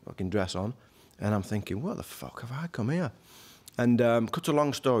orange fucking dress on, and I'm thinking, what the fuck have I come here? And cut a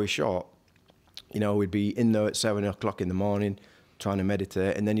long story short, you know, we'd be in there at 7 o'clock in the morning trying to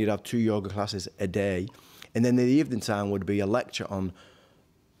meditate, and then you'd have 2 yoga classes a day. And then in the evening time would be a lecture on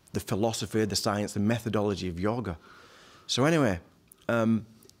the philosophy, the science, the methodology of yoga. So anyway,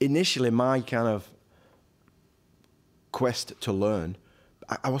 initially my kind of quest to learn,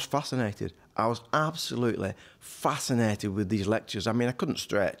 I was fascinated. I was absolutely fascinated with these lectures. I mean, I couldn't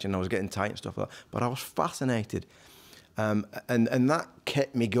stretch and I was getting tight and stuff like that, but I was fascinated. And that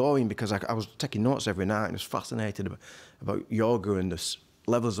kept me going because I was taking notes every night and was fascinated about yoga and the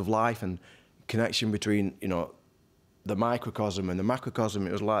levels of life and connection between, you know, the microcosm and the macrocosm.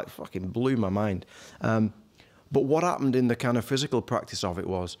 It was like fucking blew my mind. But what happened in the kind of physical practice of it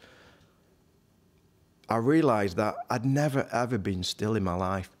was I realised that I'd never ever been still in my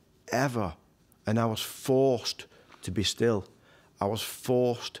life, ever. And I was forced to be still. I was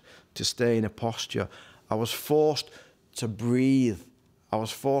forced to stay in a posture. I was forced to breathe. I was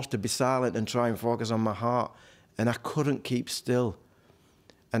forced to be silent and try and focus on my heart. And I couldn't keep still.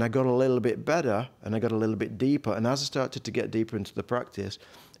 And I got a little bit better and I got a little bit deeper. And as I started to get deeper into the practice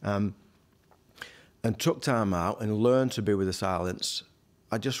and took time out and learned to be with the silence,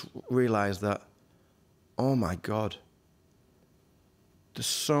 I just realised that, oh my God, there's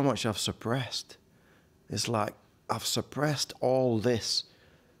so much I've suppressed. It's like I've suppressed all this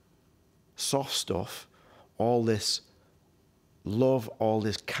soft stuff, all this love, all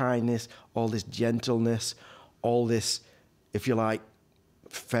this kindness, all this gentleness, all this, if you like,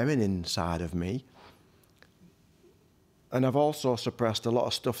 feminine side of me. And I've also suppressed a lot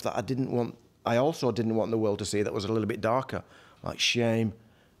of stuff that I also didn't want the world to see that was a little bit darker, like shame,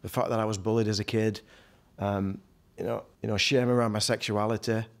 the fact that I was bullied as a kid, you know, shame around my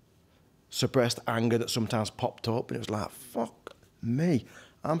sexuality, suppressed anger that sometimes popped up, and it was like, fuck me,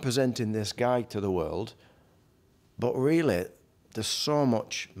 I'm presenting this guy to the world, but really, there's so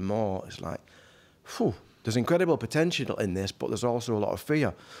much more. It's like, whew, there's incredible potential in this, but there's also a lot of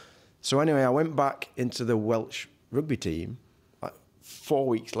fear. So anyway, I went back into the Welsh rugby team, like 4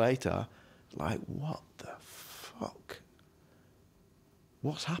 weeks later, like, what the fuck?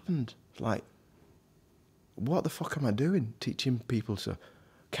 What's happened? Like, what the fuck am I doing? Teaching people to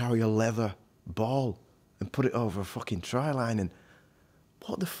carry a leather ball and put it over a fucking try line, and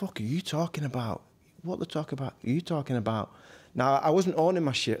what the fuck are you talking about? What the fuck are you talking about? Now, I wasn't owning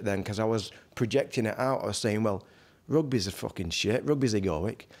my shit then because I was projecting it out. I was saying, well, rugby's a fucking shit. Rugby's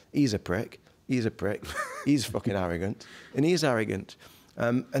egoic. He's a prick. He's a prick. He's fucking arrogant. And he's arrogant.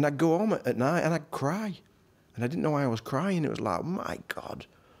 And I'd go home at night and I'd cry. And I didn't know why I was crying. It was like, my God.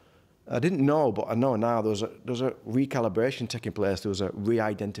 I didn't know, but I know now there was a recalibration taking place. There was a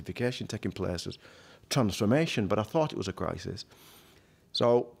re-identification taking place. There was transformation, but I thought it was a crisis.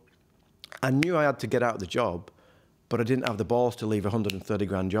 So I knew I had to get out of the job, but I didn't have the balls to leave a 130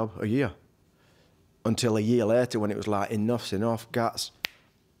 grand job a year. Until a year later when it was like, enough's enough, Gats,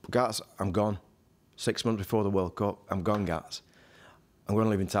 I'm gone. 6 months before the World Cup, I'm gone, Gats. I'm going to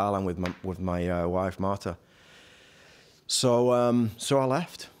live in Thailand with my wife, Marta. So I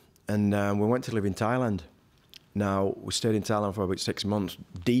left, and we went to live in Thailand. Now, we stayed in Thailand for about 6 months,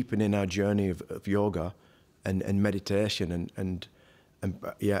 deepening our journey of yoga and meditation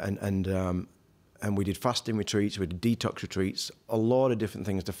and we did fasting retreats, we did detox retreats, a lot of different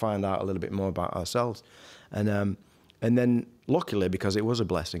things to find out a little bit more about ourselves. And then, luckily, because it was a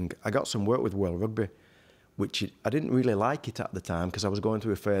blessing, I got some work with World Rugby, which I didn't really like it at the time because I was going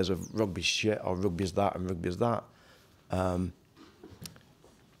through a phase of rugby's shit or rugby's that and rugby's that.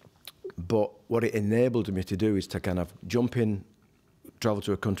 But what it enabled me to do is to kind of jump in, travel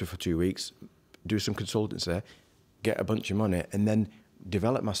to a country for 2 weeks, do some consultancy, get a bunch of money, and then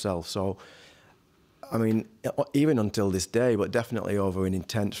develop myself. So I mean, even until this day, but definitely over an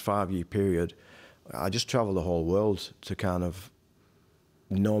intense 5-year period, I just traveled the whole world to kind of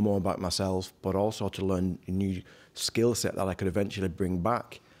know more about myself, but also to learn a new skill set that I could eventually bring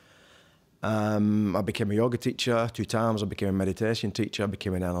back. I became a yoga teacher 2 times. I became a meditation teacher. I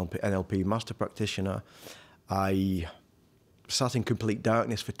became an NLP master practitioner. I sat in complete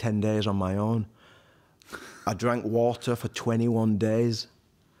darkness for 10 days on my own. I drank water for 21 days.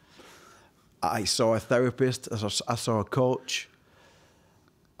 I saw a therapist. I saw a coach.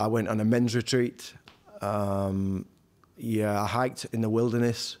 I went on a men's retreat. I hiked in the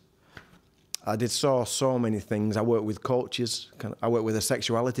wilderness. I did so many things. I worked with coaches. I worked with a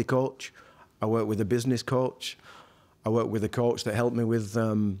sexuality coach. I worked with a business coach. I worked with a coach that helped me with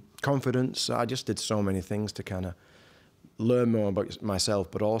confidence. I just did so many things to kind of learn more about myself,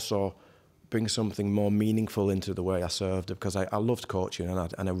 but also bring something more meaningful into the way I served, because I loved coaching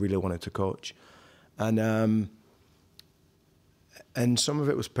and I really wanted to coach. And some of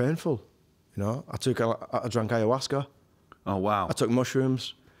it was painful. You know, I drank ayahuasca. Oh wow! I took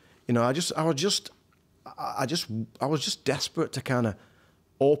mushrooms. You know, I was just desperate to kind of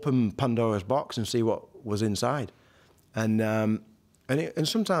open Pandora's box and see what was inside. And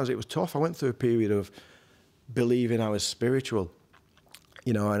sometimes it was tough. I went through a period of believing I was spiritual.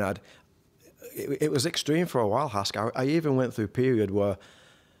 You know, and it was extreme for a while, Haskell. I even went through a period where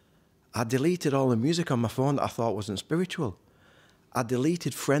I deleted all the music on my phone that I thought wasn't spiritual. I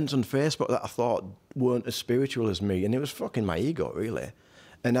deleted friends on Facebook that I thought weren't as spiritual as me, and it was fucking my ego, really.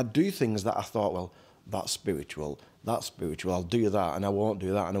 And I'd do things that I thought, well, that's spiritual, I'll do that, and I won't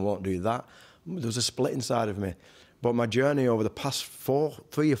do that, and I won't do that. There was a split inside of me. But my journey over the past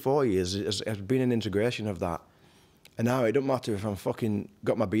 3 or 4 years has been an integration of that. And now it don't matter if I'm fucking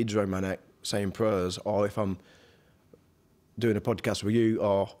got my beads around my neck saying prayers, or if I'm doing a podcast with you,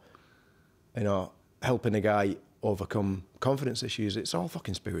 or, you know, helping a guy overcome confidence issues. It's all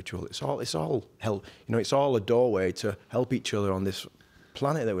fucking spiritual. It's all help. You know, it's all a doorway to help each other on this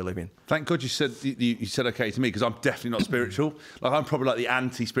planet that we live in. Thank God you said okay to me, because I'm definitely not spiritual. Like, I'm probably like the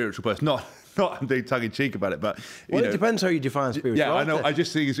anti-spiritual person. Not I'm being tongue in cheek about it, but well, it depends how you define spirituality. Yeah, I know. I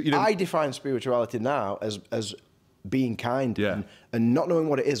just think I define spirituality now as being kind, yeah, and not knowing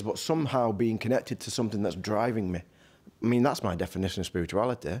what it is, but somehow being connected to something that's driving me. I mean, that's my definition of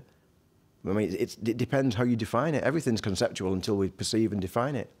spirituality. I mean, it depends how you define it. Everything's conceptual until we perceive and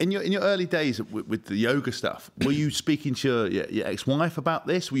define it. In your early days with the yoga stuff, were you speaking to your ex-wife about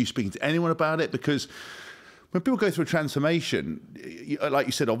this? Were you speaking to anyone about it? Because when people go through a transformation, like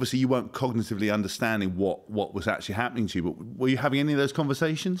you said, obviously you weren't cognitively understanding what was actually happening to you, but were you having any of those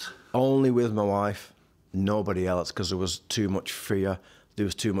conversations? Only with my wife, nobody else, because there was too much fear, there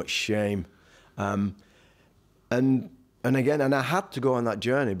was too much shame. And again, I had to go on that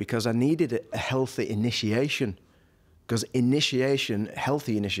journey because I needed a healthy initiation. Because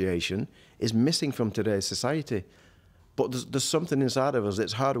healthy initiation, is missing from today's society. But there's something inside of us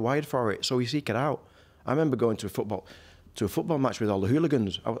that's hardwired for it, so we seek it out. I remember going to a football match with all the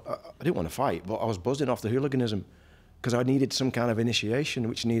hooligans. I didn't want to fight, but I was buzzing off the hooliganism because I needed some kind of initiation,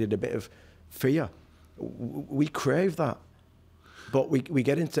 which needed a bit of fear. We crave that. But we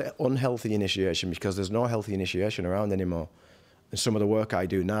get into unhealthy initiation because there's no healthy initiation around anymore. And some of the work I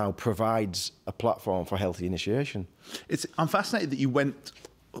do now provides a platform for healthy initiation. I'm fascinated that you went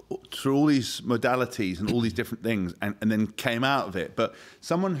through all these modalities and all these different things and then came out of it. But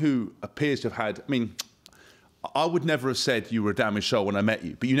someone who appears to have had, I mean, I would never have said you were a damaged soul when I met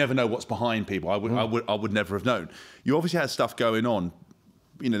you, but you never know what's behind people. I would never have known. You obviously had stuff going on.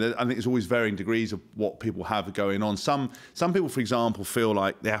 You know, I think there's always varying degrees of what people have going on. Some people, for example, feel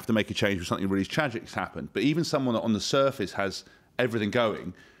like they have to make a change when something really tragic has happened. But even someone that on the surface has everything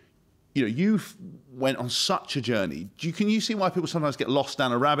going, you know, you've went on such a journey. Can you see why people sometimes get lost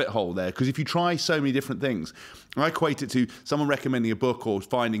down a rabbit hole there? Because if you try so many different things, I equate it to someone recommending a book or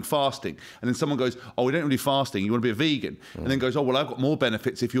finding fasting, and then someone goes, oh, we don't really do fasting, you want to be a vegan, and then goes, oh, well, I've got more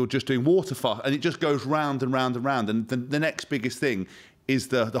benefits if you're just doing water fast, and it just goes round and round and round, and the next biggest thing is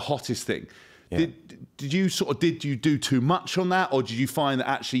the hottest thing. Yeah. Did you do too much on that, or did you find that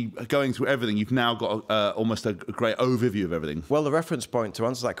actually going through everything, you've now got almost a great overview of everything? Well, the reference point to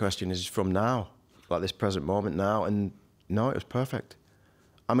answer that question is from now, like this present moment now, and no, it was perfect.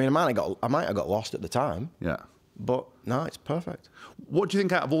 I mean, I might have got lost at the time. Yeah. But no, it's perfect. What do you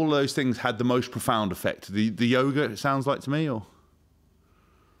think out of all of those things had the most profound effect? The yoga, it sounds like to me, or?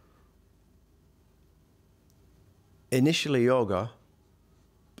 Initially yoga.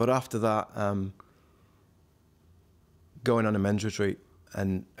 But after that, going on a men's retreat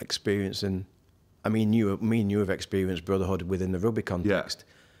and experiencing, I mean, me and you have experienced brotherhood within the rugby context.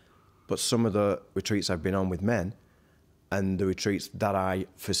 Yeah. but some of the retreats I've been on with men and the retreats that I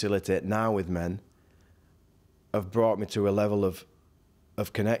facilitate now with men have brought me to a level of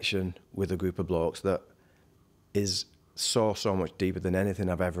connection with a group of blokes that is so much deeper than anything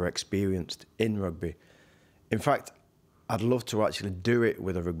I've ever experienced in rugby. In fact, I'd love to actually do it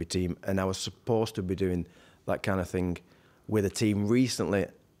with a rugby team, and I was supposed to be doing that kind of thing with a team recently,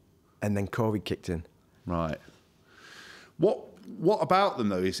 and then COVID kicked in. Right. What about them,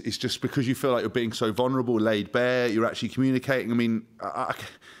 though, is just because you feel like you're being so vulnerable, laid bare, you're actually communicating? I mean,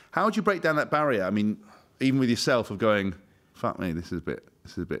 how would you break down that barrier? I mean, even with yourself of going, fuck me, this is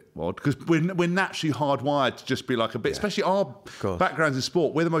a bit odd. Because we're naturally hardwired to just be like a bit, especially our backgrounds in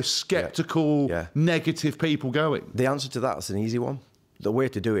sport, we're the most sceptical, negative people going. The answer to that is an easy one. The way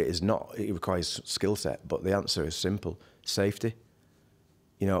to do it is not, it requires skill set, but the answer is simple: safety.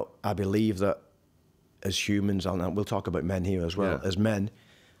 You know, I believe that as humans, and we'll talk about men here as well, as men,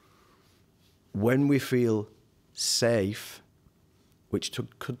 when we feel safe, which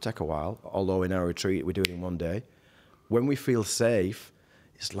could take a while, although in our retreat we do it in one day, when we feel safe,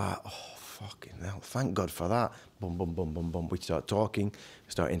 it's like, oh, fucking hell, thank God for that. Boom, boom, boom, boom, boom. We start talking,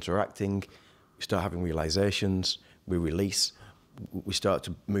 we start interacting, we start having realizations, we release, we start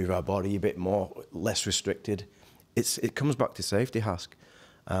to move our body a bit more, less restricted. It comes back to safety, Hask.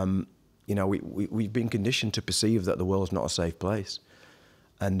 You know, we've been conditioned to perceive that the world's not a safe place.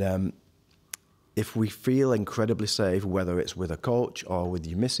 And if we feel incredibly safe, whether it's with a coach or with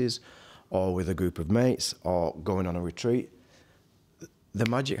your missus or with a group of mates or going on a retreat, the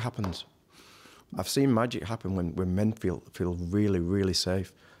magic happens. I've seen magic happen when men feel really, really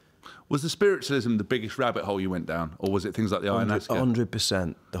safe. Was the spiritualism the biggest rabbit hole you went down, or was it things like the Iron Asker?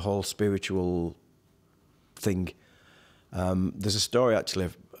 100%, the whole spiritual thing. There's a story, actually,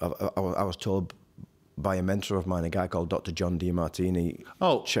 I was told by a mentor of mine, a guy called Dr. John DiMartini.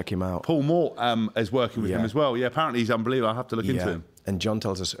 Oh, check him out. Paul Moore is working with him as well. Yeah, apparently he's unbelievable. I'll have to look into him. And John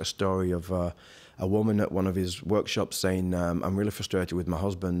tells us a story of a woman at one of his workshops saying, I'm really frustrated with my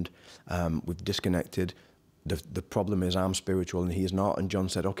husband. We've disconnected. The problem is I'm spiritual and he's not. And John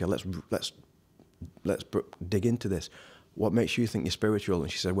said, okay, let's dig into this. What makes you think you're spiritual?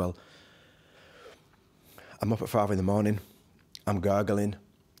 And she said, well, I'm up at 5 in the morning. I'm gargling.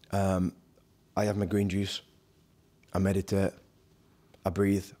 I have my green juice. I meditate. I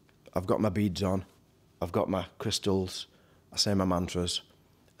breathe. I've got my beads on. I've got my crystals. I say my mantras.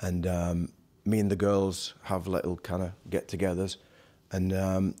 And me and the girls have little kind of get-togethers. And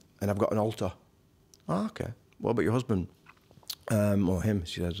I've got an altar. Oh, okay. What about your husband? Or him?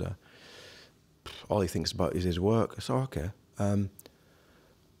 She says, all he thinks about is his work. I said, okay.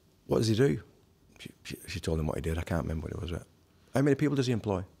 What does he do? She told him what he did. I can't remember what it was. How many people does he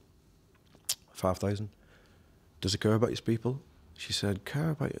employ? 5,000. Does he care about his people? She said,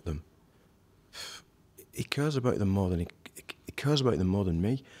 care about them. He cares about them more than he cares about them more than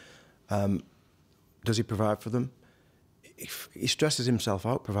me. Does he provide for them? He stresses himself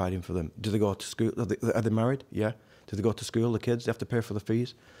out providing for them. Do they go to school? Are they married? Yeah. Do they go to school? The kids, they have to pay for the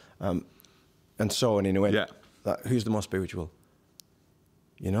fees, and so on. In a way, who's the more spiritual?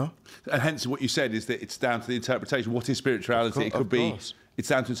 You know? And hence what you said is that it's down to the interpretation. What is spirituality? It could be, it's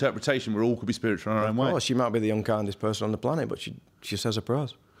down to interpretation. We all could be spiritual in our own way. She might be the unkindest person on the planet, but she says her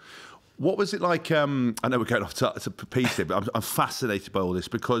prayers. What was it like? I know we're going off to piece here, but I'm fascinated by all this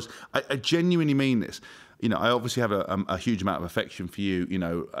because I genuinely mean this. You know, I obviously have a huge amount of affection for you, you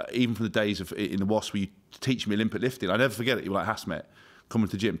know, even from the days of in the WAS where you teach me Olympic lifting. I never forget it. You were like Hasmet, coming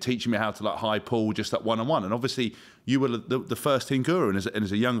to the gym, teaching me how to like high pull, just that one-on-one. And obviously you were the first team guru, and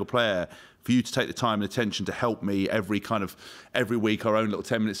as a younger player, for you to take the time and attention to help me every week, our own little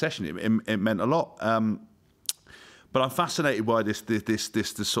 10-minute session, it meant a lot. But I'm fascinated by this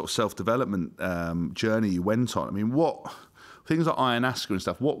sort of self-development journey you went on. I mean, what things like Iron Asker and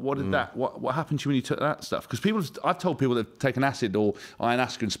stuff. What did that? What happened to you when you took that stuff? Because I've told people that have taken acid or Iron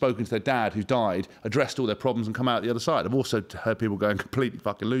Asker and spoken to their dad who died, addressed all their problems and come out the other side. I've also heard people going completely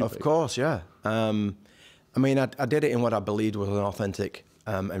fucking loopy. Of course, yeah. I mean, I did it in what I believed was an authentic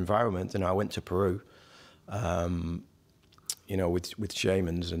environment. You know, I went to Peru, you know, with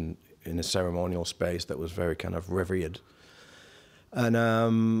shamans and in a ceremonial space that was very kind of revered. And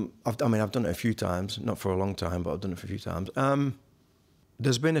I've done it a few times, not for a long time, but I've done it for a few times.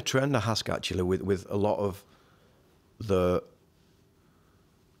 There's been a trend, Hask, actually, with a lot of the,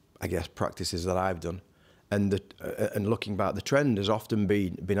 I guess, practices that I've done. And looking back, the trend has often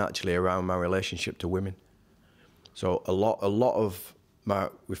been actually around my relationship to women. So a lot of my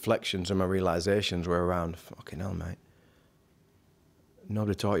reflections and my realizations were around, fucking hell, mate.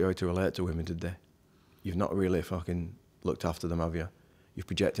 Nobody taught you how to relate to women, did they? You've not really fucking looked after them, have you? you've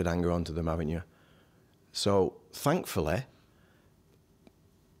projected anger onto them, haven't you? So thankfully,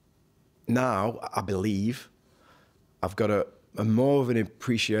 now I believe I've got a more of an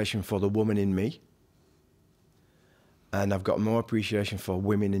appreciation for the woman in me, and I've got more appreciation for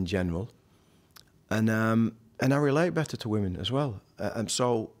women in general, and I relate better to women as well, and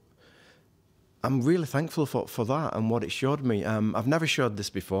so I'm really thankful for that and what it showed me. I've never showed this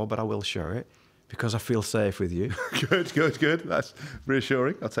before, but I will share it because I feel safe with you. Good. That's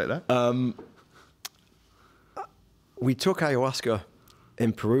reassuring. I'll take that. We took ayahuasca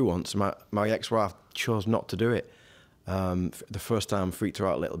in Peru once. My ex-wife chose not to do it. The first time freaked her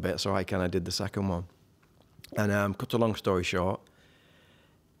out a little bit, so I kind of did the second one. And cut a long story short,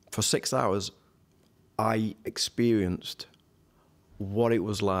 for 6 hours, I experienced what it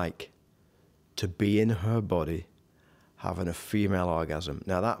was like to be in her body having a female orgasm.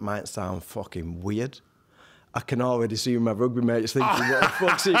 Now, that might sound fucking weird. I can already see my rugby mates thinking, what the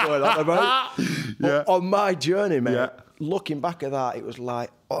fuck's he going on about? But on my journey, mate, looking back at that, it was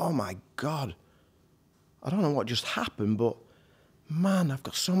like, oh my God. I don't know what just happened, but man, I've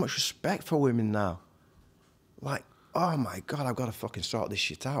got so much respect for women now. Like, oh my God, I've got to fucking sort this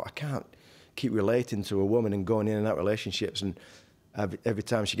shit out. I can't keep relating to a woman and going in and out relationships, and every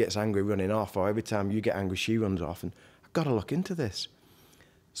time she gets angry, running off, or every time you get angry, she runs off. And I've got to look into this.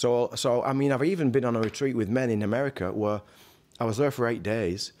 So I mean, I've even been on a retreat with men in America where I was there for 8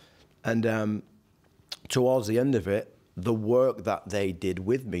 days, and towards the end of it, the work that they did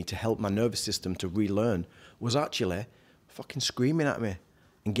with me to help my nervous system to relearn was actually fucking screaming at me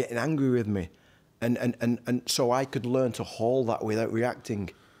and getting angry with me, and so I could learn to hold that without reacting.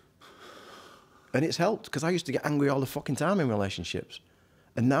 And it's helped, because I used to get angry all the fucking time in relationships,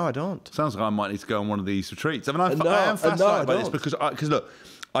 and now I don't. Sounds like I might need to go on one of these retreats. I mean, I am fascinated by this because look,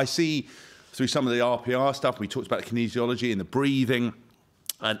 I see through some of the RPR stuff, we talked about the kinesiology and the breathing,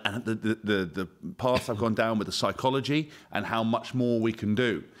 and the path I've gone down with the psychology and how much more we can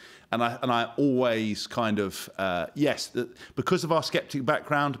do. And I always kind of, because of our skeptic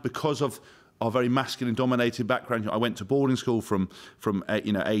background, because of our very masculine dominated background. I went to boarding school from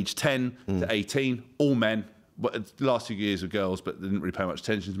age 10 to 18, all men, but the last 2 years of girls, but they didn't really pay much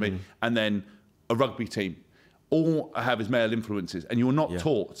attention to me. And then a rugby team. All I have is male influences, and you're not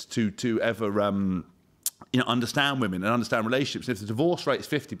taught to ever understand women and understand relationships. And if the divorce rate is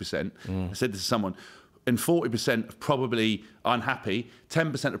 50%, I said this to someone, and 40% are probably unhappy,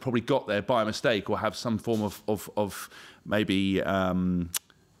 10% have probably got there by mistake or have some form of maybe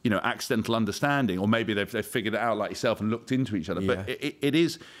accidental understanding, or maybe they've figured it out like yourself and looked into each other. But it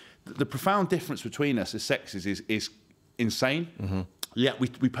is the profound difference between us as sexes is insane. Yeah, we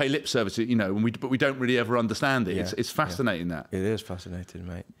pay lip service, but we don't really ever understand it. It's fascinating that. It is fascinating,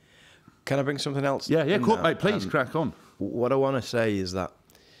 mate. Can I bring something else? Yeah, cool, mate. Please crack on. What I want to say is that,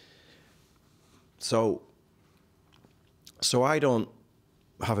 so I don't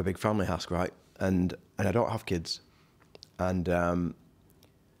have a big family, Hask, right? And I don't have kids, and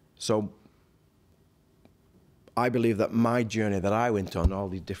so I believe that my journey that I went on, all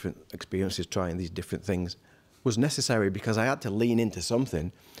these different experiences, trying these different things, was necessary because I had to lean into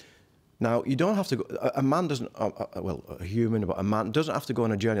something. Now, you don't have to go, a man doesn't, a human, but a man doesn't have to go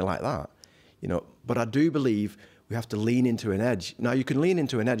on a journey like that, but I do believe we have to lean into an edge. Now, you can lean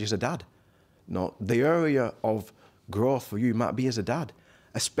into an edge as a dad. No, the area of growth for you might be as a dad,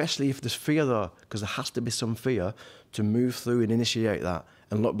 especially if there's fear there, because there has to be some fear to move through and initiate that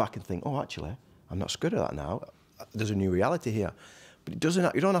and look back and think, oh, actually, I'm not so good at that now. There's a new reality here. But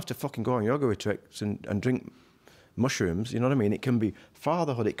you don't have to fucking go on yoga retreats and drink mushrooms, you know what I mean? It can be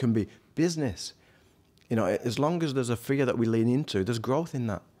fatherhood, it can be business. As long as there's a fear that we lean into, there's growth in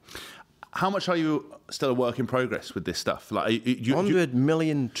that. How much are you still a work in progress with this stuff? Like 100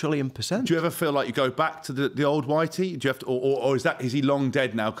 million trillion %. Do you ever feel like you go back to the old Whitey? Do you have to, or is he long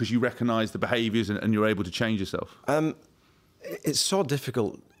dead now because you recognise the behaviours and you're able to change yourself? It's so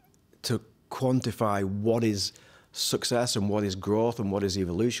difficult to quantify what is success and what is growth and what is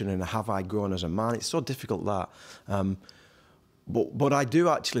evolution and have I grown as a man. It's so difficult that. But I do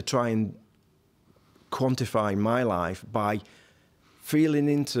actually try and quantify my life by feeling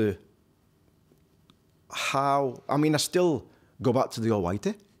into how, I still go back to the old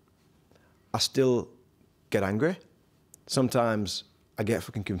Whitey. I still get angry. Sometimes I get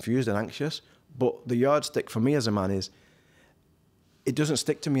fucking confused and anxious. But the yardstick for me as a man is, it doesn't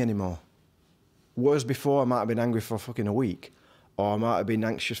stick to me anymore. Whereas before I might have been angry for fucking a week, or I might have been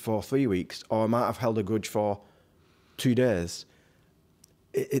anxious for 3 weeks, or I might have held a grudge for 2 days.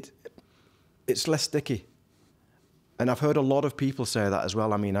 It's less sticky. And I've heard a lot of people say that as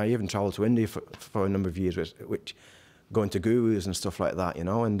well. I even travelled to India for a number of years, which going to gurus and stuff like that, you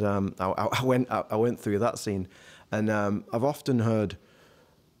know. And I went through that scene, and I've often heard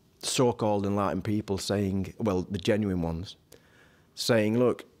so-called enlightened people saying, well, the genuine ones, saying,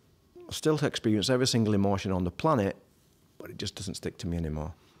 look, I still experience every single emotion on the planet, but it just doesn't stick to me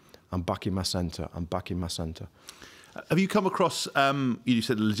anymore. I'm back in my centre. I'm back in my centre. Have you come across, you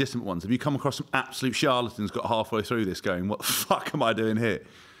said the legitimate ones, have you come across some absolute charlatans got halfway through this going, what the fuck am I doing here?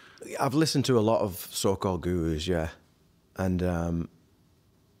 I've listened to a lot of so-called gurus, yeah. And,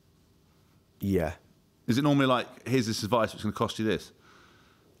 yeah. Is it normally like, here's this advice that's going to cost you this?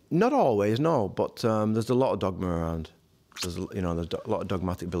 Not always, no, but there's a lot of dogma around. There's a lot of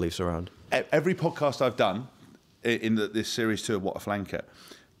dogmatic beliefs around. Every podcast I've done in this series 2 of What a Flanker,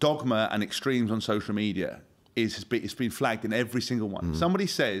 dogma and extremes on social media it's been flagged in every single one. Somebody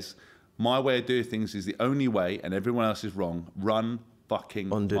says, my way of doing things is the only way and everyone else is wrong. Run fucking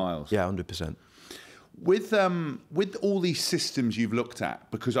miles. Yeah, 100%. With all these systems you've looked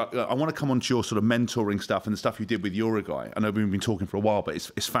at, because I want to come on to your sort of mentoring stuff and the stuff you did with Uruguay. I know we've been talking for a while, but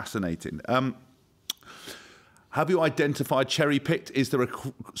it's fascinating. Have you identified, cherry-picked, is there a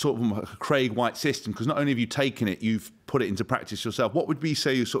sort of a Craig White system? Because not only have you taken it, you've put it into practice yourself. What would we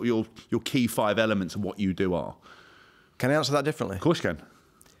say sort of your key 5 elements of what you do are? Can I answer that differently? Of course you can.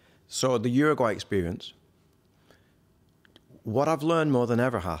 So the Uruguay experience, what I've learned more than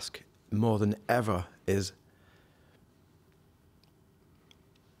ever, is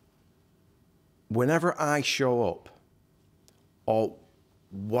whenever I show up, or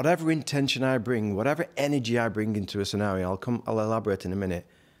whatever intention I bring, whatever energy I bring into a scenario, I'll elaborate in a minute,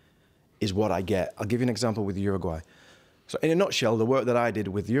 is what I get. I'll give you an example with Uruguay. So in a nutshell, the work that I did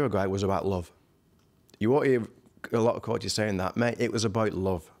with Uruguay was about love. You won't hear a lot of coaches saying that, mate. It was about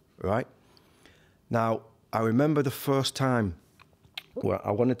love, right? Now, I remember the first time where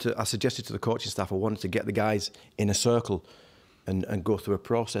I suggested to the coaching staff, I wanted to get the guys in a circle and go through a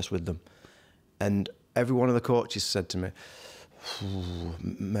process with them. And every one of the coaches said to me,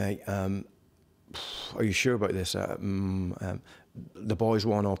 mate, are you sure about this? The boys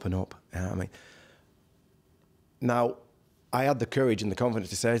won't open up. You know what I mean? Now, I had the courage and the confidence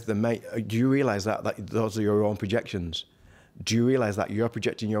to say to them, mate, do you realise that those are your own projections? Do you realise that you're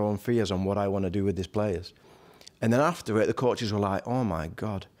projecting your own fears on what I want to do with these players? And then after it, the coaches were like, oh my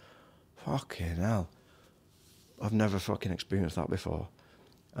God, fucking hell. I've never fucking experienced that before.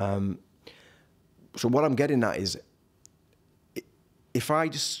 So what I'm getting at is, if I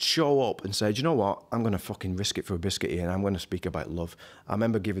just show up and say, do you know what, I'm going to fucking risk it for a biscuit here and I'm going to speak about love. I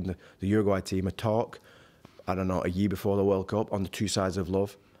remember giving the Uruguay team a talk, I don't know, a year before the World Cup on the 2 sides of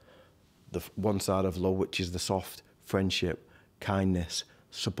love. The one side of love, which is the soft friendship, kindness,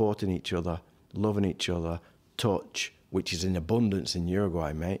 supporting each other, loving each other, touch, which is in abundance in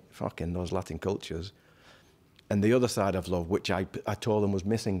Uruguay, mate. Fucking those Latin cultures. And the other side of love, which I told them was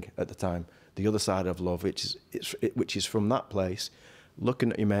missing at the time. The other side of love, which is from that place,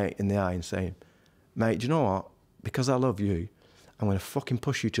 looking at your mate in the eye and saying, mate, do you know what? Because I love you, I'm going to fucking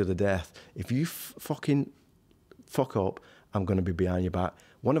push you to the death. If you fucking fuck up, I'm going to be behind your back.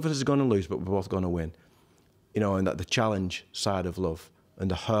 One of us is going to lose, but we're both going to win. You know, and that the challenge side of love, and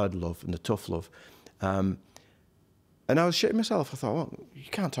the hard love, and the tough love. And I was shitting myself. I thought, well, you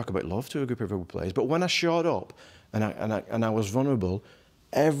can't talk about love to a group of rugby players. But when I showed up and I was vulnerable,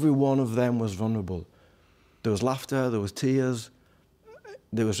 every one of them was vulnerable. There was laughter, there was tears,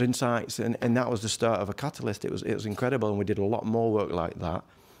 there was insights, and that was the start of a catalyst. It was incredible, and we did a lot more work like that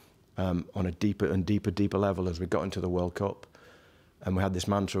on a deeper and deeper level as we got into the World Cup. And we had this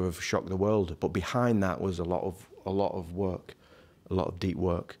mantra of shock the world. But behind that was a lot of work, a lot of deep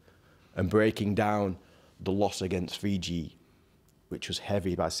work, and breaking down the loss against Fiji, which was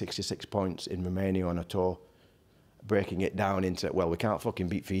heavy, about 66 points in Romania on a tour, breaking it down into, well, we can't fucking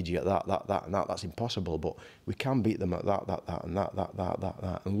beat Fiji at that, and that. That's impossible, but we can beat them at that, and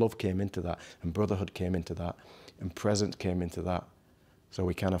that. And love came into that, and brotherhood came into that, and presence came into that. So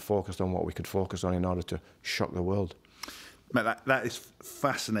we kind of focused on what we could focus on in order to shock the world. Mate, that is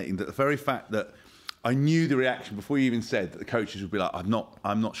fascinating. That the very fact that I knew the reaction before you even said that the coaches would be like, I'm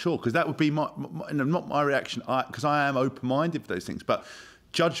not sure, because that would be not my reaction, because I am open-minded for those things. But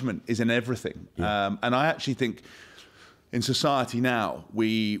judgment is in everything, and I actually think in society now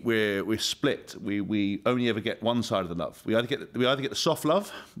we're split. We only ever get one side of the love. We either get the soft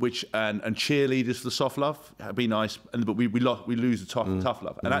love, which and cheerleaders for the soft love, be nice, but we lose the tough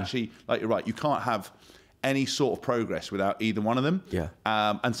love. And actually, like you're right, you can't have any sort of progress without either one of them. Yeah.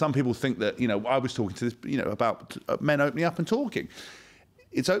 And some people think that, I was talking to this, about men opening up and talking.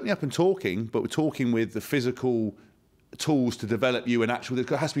 It's opening up and talking, but we're talking with the physical tools to develop you, and actual,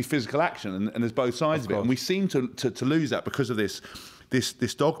 there has to be physical action, and there's both sides of it. And we seem to lose that because of this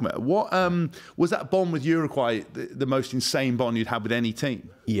dogma. What was that bond with Uruguay, the most insane bond you'd had with any team?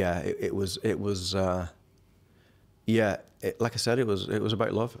 Yeah, it was. Like I said, it was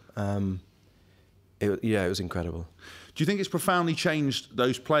about love. It was incredible. Do you think it's profoundly changed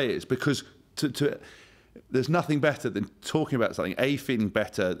those players? Because there's nothing better than talking about something, feeling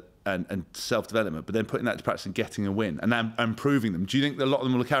better and self-development, but then putting that to practice and getting a win and then improving them. Do you think that a lot of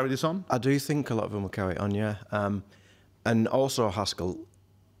them will carry this on? I do think a lot of them will carry it on, yeah. And also, Haskell,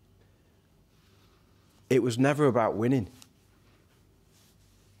 it was never about winning.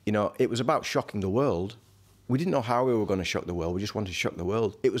 You know, it was about shocking the world. We didn't know how we were going to shock the world. We just wanted to shock the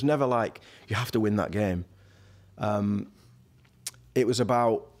world. It was never like, you have to win that game. It was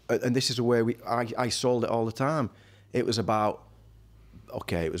about, and this is the way I sold it all the time. It was about,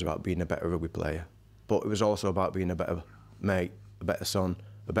 okay, it was about being a better rugby player, but it was also about being a better mate, a better son,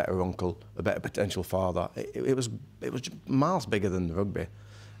 a better uncle, a better potential father. It was miles bigger than the rugby.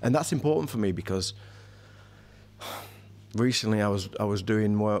 And that's important for me because recently I was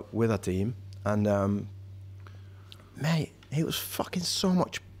doing work with a team, and mate, it was fucking so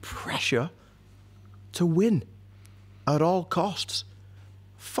much pressure to win at all costs.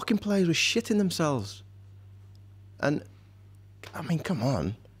 Fucking players were shitting themselves. And I mean, come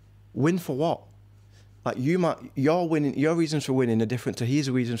on, win for what? Like your reasons for winning are different to his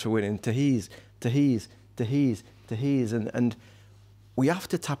reasons for winning, to his, and we have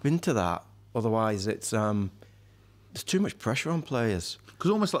to tap into that. Otherwise, there's too much pressure on players. Because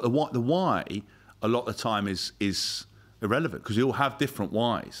almost like the why, a lot of the time is irrelevant, because we all have different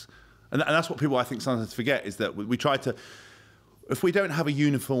whys, and that's what people I think sometimes forget, is that we try to. If we don't have a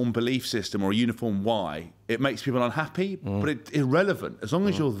uniform belief system or a uniform why, it makes people unhappy, but it's irrelevant. As long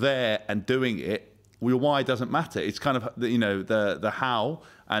as you're there and doing it, your why doesn't matter. It's kind of, you know, the how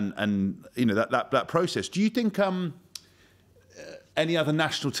and you know, that process. Do you think any other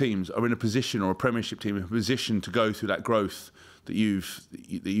national teams are in a position, or a Premiership team in a position, to go through that growth that you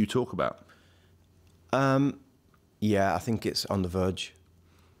talk about? Yeah, I think it's on the verge.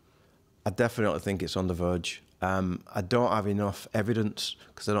 I definitely think it's on the verge. I don't have enough evidence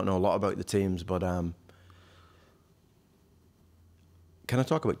because I don't know a lot about the teams, but can I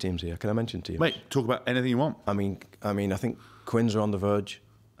talk about teams here? Can I mention teams? Mate, talk about anything you want. I mean, I think Quins are on the verge.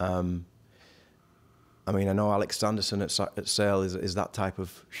 I mean, I know Alex Sanderson at Sale is that type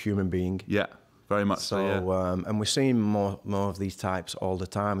of human being. Yeah, very much so. Yeah. And we're seeing more of these types all the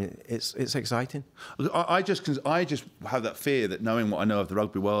time. It's exciting. I just have that fear that, knowing what I know of the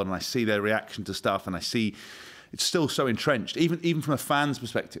rugby world, and I see their reaction to stuff, and I see it's still so entrenched, even from a fan's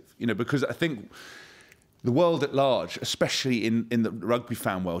perspective. You know, because I think the world at large, especially in the rugby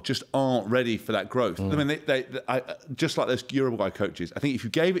fan world, just aren't ready for that growth. I mean, they just like those Uruguay coaches. I think if you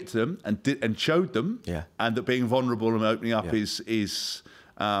gave it to them and showed them, and that being vulnerable and opening up is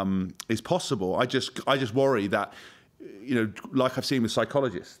possible. I just worry that, you know, like I've seen with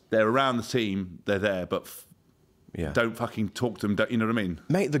psychologists, they're around the team, they're there, but don't fucking talk to them. You know what I mean?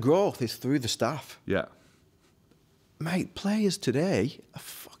 Mate, the growth is through the staff. Yeah. Mate, players today are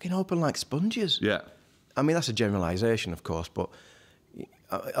fucking open like sponges. Yeah. I mean, that's a generalisation, of course, but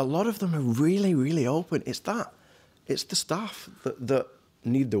a lot of them are really, really open. It's the staff that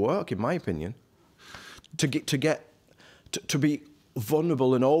need the work, in my opinion, to be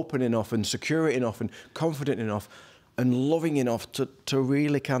vulnerable and open enough and secure enough and confident enough and loving enough to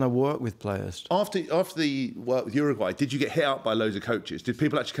really kind of work with players. After the work with Uruguay, did you get hit out by loads of coaches? Did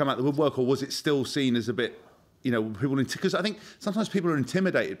people actually come out the woodwork, or was it still seen as a bit, you know, people, because I think sometimes people are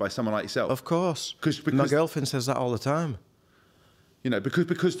intimidated by someone like yourself. Of course. Because my girlfriend says that all the time. You know,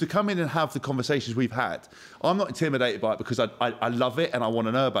 because to come in and have the conversations we've had, I'm not intimidated by it because I love it and I want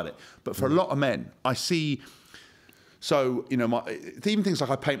to know about it. But for a lot of men, I see. So, you know, even things like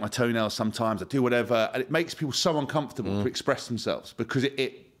I paint my toenails sometimes, I do whatever, and it makes people so uncomfortable to express themselves, because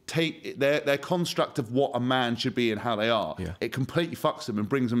their construct of what a man should be and how they are, it completely fucks them and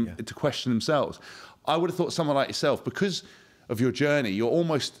brings them to question themselves. I would have thought someone like yourself, because of your journey, you're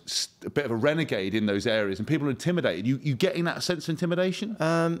almost a bit of a renegade in those areas, and people are intimidated. You getting that sense of intimidation?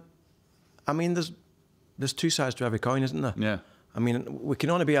 I mean, there's two sides to every coin, isn't there? Yeah. I mean, we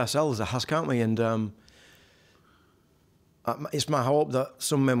can only be ourselves, can't we? And it's my hope that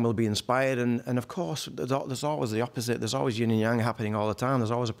some men will be inspired, and of course, there's always the opposite. There's always yin and yang happening all the time.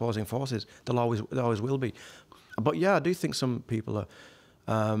 There's always opposing forces. There always will be. But yeah, I do think some people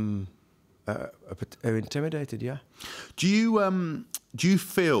are intimidated. Yeah. Do you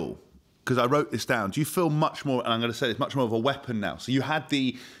feel because I wrote this down, do you feel much more, and I'm going to say it's much more of a weapon now? So you had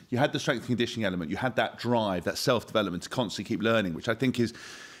the strength and conditioning element, you had that drive, that self-development to constantly keep learning, which I think is,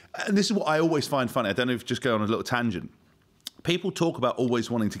 and this is what I always find funny, I don't know if just go on a little tangent. People talk about always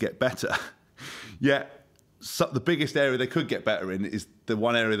wanting to get better, yet the biggest area they could get better in is the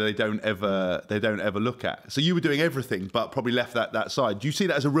one area that they don't ever look at. So you were doing everything, but probably left that side. Do you see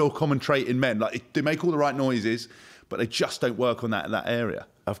that as a real common trait in men? Like they make all the right noises, but they just don't work on that area.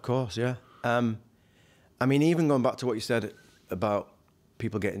 Of course, yeah. I mean, even going back to what you said about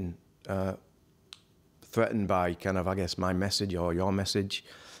people getting threatened by kind of, I guess, my message or your message,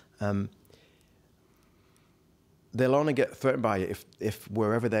 they'll only get threatened by it if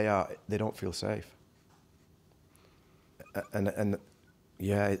wherever they are, they don't feel safe. And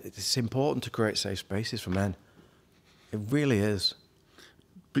yeah, it's important to create safe spaces for men. It really is.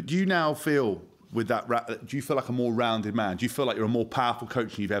 But do you now feel with that, do you feel like a more rounded man? Do you feel like you're a more powerful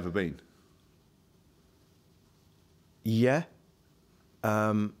coach than you've ever been? Yeah.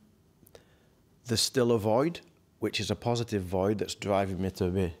 There's still a void, which is a positive void that's driving me to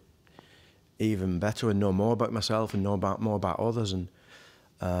be even better and know more about myself and know more about others and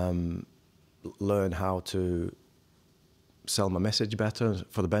learn how to sell my message better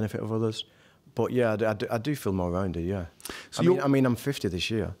for the benefit of others. But yeah, I do feel more rounded, yeah. So I mean, I'm 50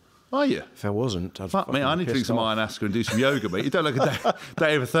 this year. Are you? If I wasn't, I'd fuck me, I need to drink some ayahuasca and do some yoga, mate. You don't look a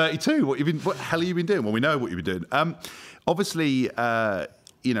day over 32. What the hell have you been doing? Well, we know what you've been doing. Obviously,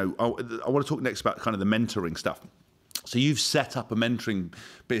 you know, I want to talk next about kind of the mentoring stuff. So you've set up a mentoring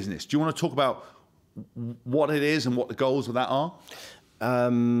business. Do you want to talk about what it is and what the goals of that are?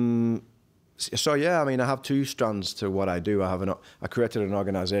 So yeah, I mean, I have two strands to what I do. I created an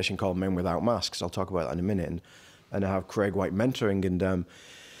organisation called Men Without Masks. I'll talk about that in a minute. And I have Craig White Mentoring. And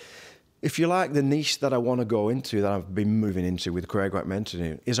if you like, the niche that I want to go into, that I've been moving into with Craig White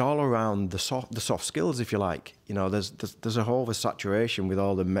Mentoring, is all around the soft skills, if you like. You know, there's a whole saturation with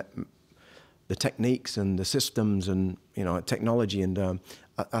all the techniques and the systems and, you know, technology. And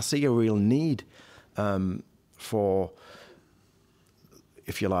I see a real need for,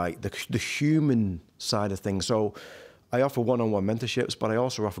 if you like, the human side of things. So I offer one-on-one mentorships, but I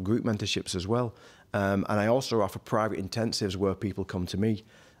also offer group mentorships as well. And I also offer private intensives where people come to me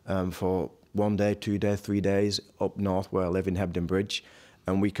for 1 day, 2 days, 3 days up north where I live in Hebden Bridge.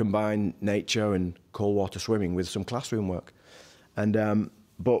 And we combine nature and cold water swimming with some classroom work. And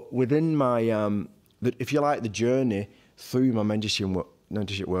but within my, if you like, the journey through my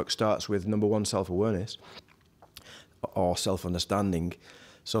mentorship work starts with, number one, self-awareness or self-understanding.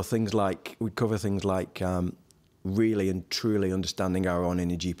 So things like, we cover things like really and truly understanding our own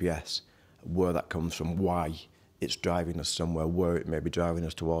inner GPS, where that comes from, why it's driving us somewhere, where it may be driving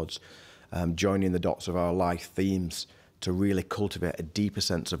us towards, joining the dots of our life themes to really cultivate a deeper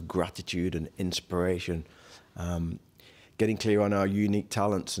sense of gratitude and inspiration, getting clear on our unique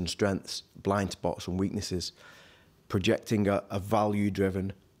talents and strengths, blind spots and weaknesses, projecting a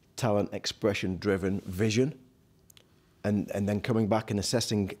value-driven, talent expression-driven vision, and then coming back and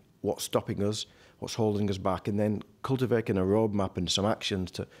assessing what's stopping us, what's holding us back, and then cultivating a roadmap and some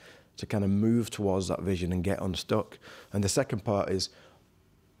actions to kind of move towards that vision and get unstuck. And the second part is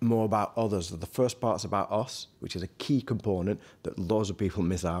more about others. The first part's about us, which is a key component that loads of people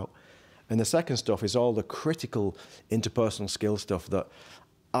miss out. And the second stuff is all the critical interpersonal skill stuff that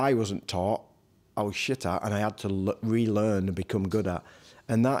I wasn't taught, I was shit at, and I had to relearn and become good at.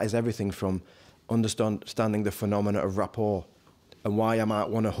 And that is everything from understanding the phenomena of rapport and why I might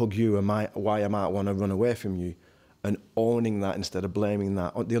want to hug you and why I might want to run away from you, and owning that instead of blaming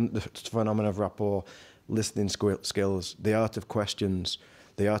that. The phenomena of rapport, listening skills, the art of questions,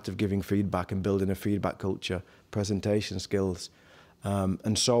 the art of giving feedback and building a feedback culture, presentation skills,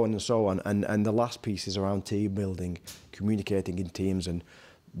 and so on and so on. And the last piece is around team building, communicating in teams, and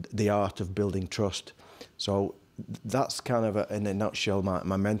the art of building trust. So that's kind of, in a nutshell, my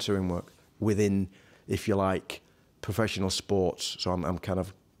mentoring work within, if you like, professional sports. So I'm kind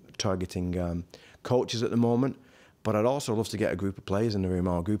of targeting coaches at the moment. But I'd also love to get a group of players in the room,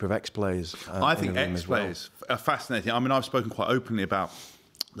 or a group of ex-players. I think ex-players are fascinating. I mean, I've spoken quite openly about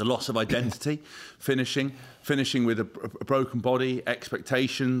the loss of identity, finishing with a broken body,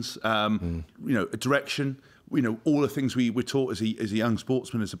 expectations, you know, a direction. You know, all the things we're taught as a young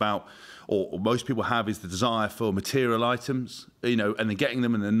sportsman is about, or most people have, is the desire for material items, you know, and then getting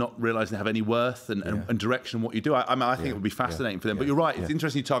them and then not realising they have any worth and direction in what you do. I mean, I think it would be fascinating for them. But you're right, it's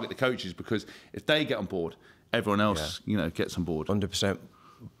interesting you target the coaches, because if they get on board, everyone else, you know, gets on board. 100%.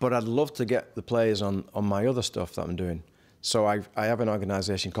 But I'd love to get the players on my other stuff that I'm doing. So I have an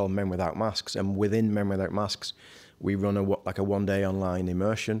organisation called Men Without Masks, and within Men Without Masks, we run a 1 day online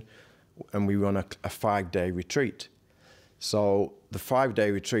immersion and we run a 5-day retreat. So the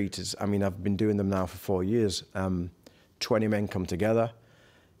 5-day retreat is, I mean, I've been doing them now for 4 years. 20 men come together.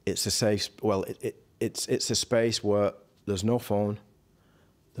 It's a safe, well, it's a space where there's no phone,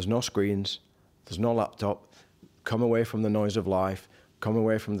 there's no screens, there's no laptop. Come away from the noise of life, come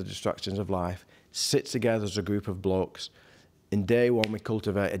away from the distractions of life, sit together as a group of blokes. In day one, we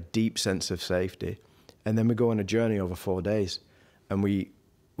cultivate a deep sense of safety, and then we go on a journey over 4 days, and we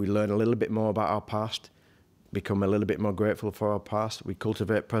learn a little bit more about our past, become a little bit more grateful for our past. We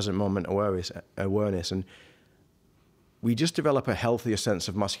cultivate present moment awareness, and we just develop a healthier sense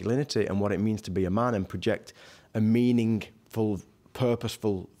of masculinity and what it means to be a man, and project a meaningful,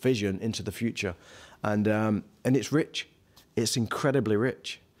 purposeful vision into the future. And it's rich. It's incredibly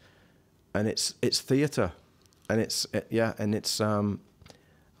rich, and it's theatre, and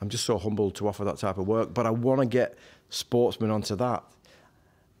I'm just so humbled to offer that type of work. But I want to get sportsmen onto that.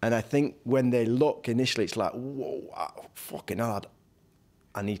 And I think when they look initially, it's like, whoa, fucking hard.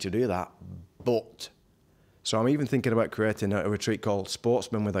 I need to do that. But, so I'm even thinking about creating a retreat called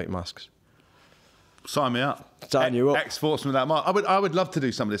Sportsmen Without Masks. Sign me up. Sign you up. Ex-sportsman without masks. I would love to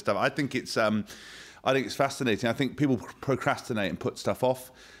do some of this stuff. I think it's fascinating. I think people procrastinate and put stuff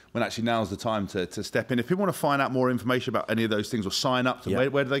off when actually now's the time to step in. If people want to find out more information about any of those things or sign up, to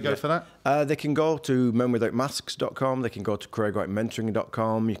where do they go for that? They can go to menwithoutmasks.com. They can go to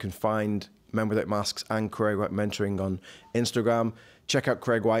CraigWhiteMentoring.com. You can find Men Without Masks and Craig White Mentoring on Instagram. Check out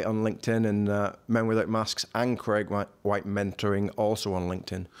Craig White on LinkedIn, and Men Without Masks and Craig White Mentoring also on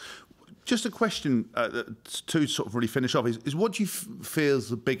LinkedIn. Just a question to sort of really finish off is what do you feel is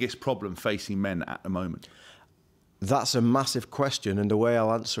the biggest problem facing men at the moment? That's a massive question, and the way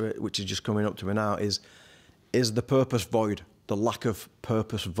I'll answer it, which is just coming up to me now, is the purpose void, the lack of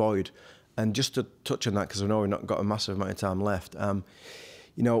purpose void. And just to touch on that, because I know we've not got a massive amount of time left,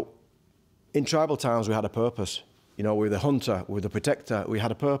 you know, in tribal times we had a purpose. You know, we were the hunter, we were the protector, we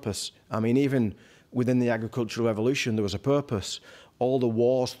had a purpose. I mean, even within the agricultural revolution, there was a purpose. All the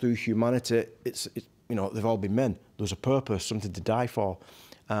wars through humanity, you know, they've all been men. There was a purpose, something to die for.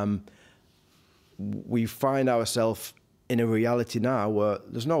 We find ourselves in a reality now where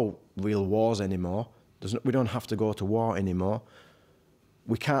there's no real wars anymore. We don't have to go to war anymore.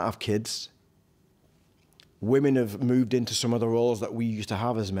 We can't have kids. Women have moved into some of the roles that we used to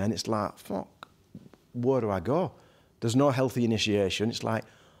have as men. It's like, fuck, where do I go? There's no healthy initiation. It's like,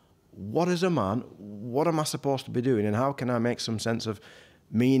 what is a man? What am I supposed to be doing? And how can I make some sense of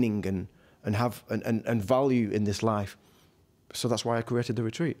meaning and value in this life? So that's why I created the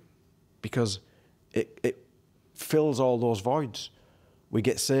retreat, because it fills all those voids. We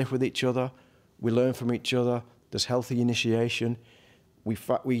get safe with each other. We learn from each other. There's healthy initiation. We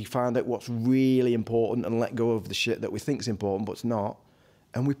find out what's really important and let go of the shit that we think is important but it's not.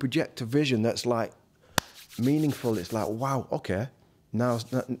 And we project a vision that's like meaningful. It's like, wow, okay, now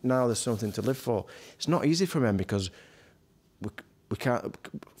there's something to live for. It's not easy for men because we can't.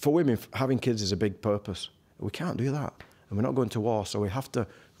 For women, having kids is a big purpose. We can't do that, and we're not going to war, so we have to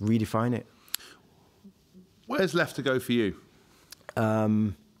redefine it. Where's left to go for you?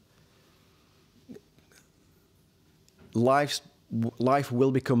 Life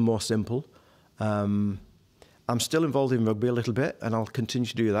will become more simple. I'm still involved in rugby a little bit, and I'll continue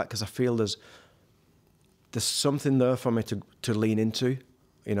to do that because I feel there's something there for me to lean into.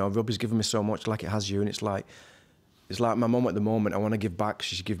 You know, rugby's given me so much, like it has you, and it's like my mum at the moment. I want to give back.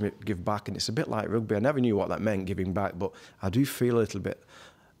 She should give back, and it's a bit like rugby. I never knew what that meant, giving back, but I do feel a little bit.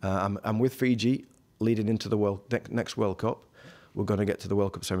 I'm with Fiji, leading into the next World Cup. We're going to get to the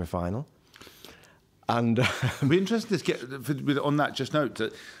World Cup semi-final. And it'd be interesting to get on that. Just note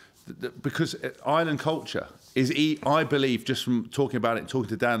that because island culture is, I believe, just from talking about it, talking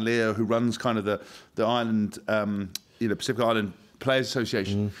to Dan Leo, who runs kind of the island, Pacific Island Players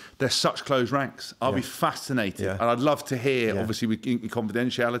Association. There's such close ranks. I'll be fascinated, and I'd love to hear, obviously, with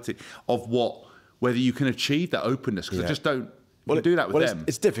confidentiality, of whether you can achieve that openness. Because I just don't. Well, do that with them.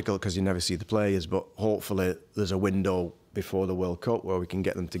 It's difficult because you never see the players, but hopefully there's a window before the World Cup where we can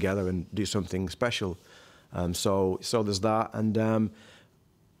get them together and do something special. So there's that, and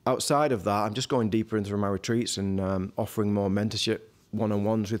outside of that, I'm just going deeper into my retreats and offering more mentorship,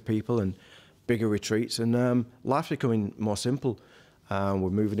 one-on-ones with people, and bigger retreats. And life's becoming more simple. We're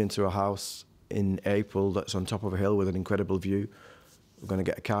moving into a house in April that's on top of a hill with an incredible view. We're going to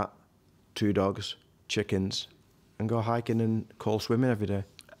get a cat, 2 dogs, chickens, and go hiking and cold swimming every day.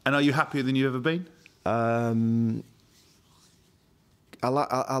 And are you happier than you've ever been? I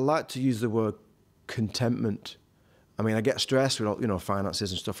like to use the word contentment. I mean, I get stressed with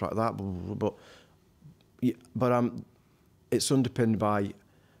finances and stuff like that, but it's underpinned by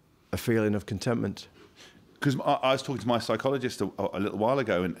a feeling of contentment. Because I was talking to my psychologist a little while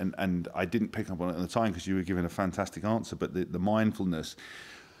ago, and I didn't pick up on it at the time because you were giving a fantastic answer, but the mindfulness,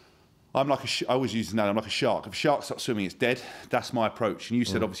 I'm like I always use that, I'm like a shark. If a shark starts swimming, it's dead. That's my approach. And you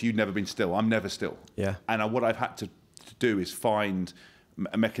said, obviously, you've never been still. I'm never still. Yeah. And what I've had to do is find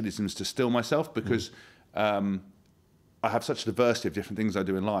mechanisms to still myself, because I have such a diversity of different things I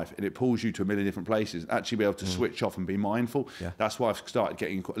do in life, and it pulls you to a million different places. Actually be able to switch off and be mindful. Yeah. That's why I've started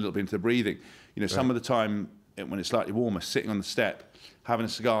getting a little bit into the breathing. You know, some of the time when it's slightly warmer, sitting on the step, having a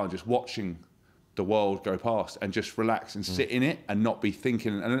cigar and just watching the world go past and just relax and sit in it and not be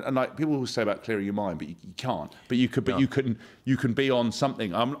thinking. And like people always say about clearing your mind, but you can't. But you could. But you can be on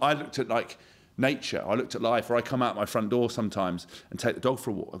something. I looked at like nature. I looked at life. Or I come out my front door sometimes and take the dog for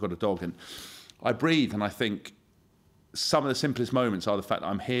a walk. I've got a dog, and I breathe and I think. Some of the simplest moments are the fact that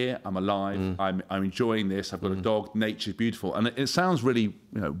I'm here, I'm alive, I'm enjoying this, I've got a dog, nature's beautiful. And it sounds really,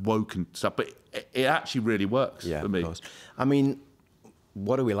 woke and stuff, but it actually really works for me. Of course. I mean,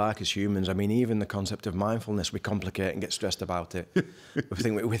 what do we like as humans? I mean, even the concept of mindfulness, we complicate and get stressed about it.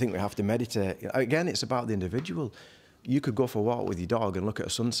 we think we have to meditate. Again, it's about the individual. You could go for a walk with your dog and look at a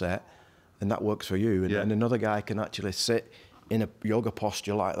sunset, and that works for you. And another guy can actually sit in a yoga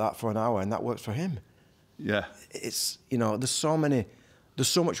posture like that for an hour, and that works for him. Yeah, it's there's so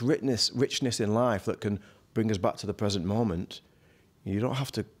much richness in life that can bring us back to the present moment. You don't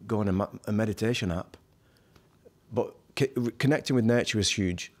have to go on a meditation app, but connecting with nature is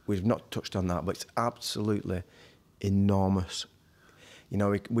huge. We've not touched on that, but it's absolutely enormous.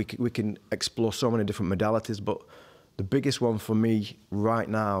 We can explore so many different modalities, but the biggest one for me right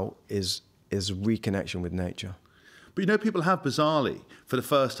now is reconnection with nature. But people have bizarrely, for the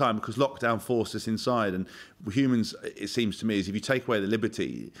first time, because lockdown forced us inside, and humans, it seems to me, is if you take away the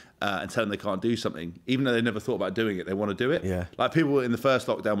liberty and tell them they can't do something, even though they never thought about doing it, they want to do it. Yeah. Like people in the first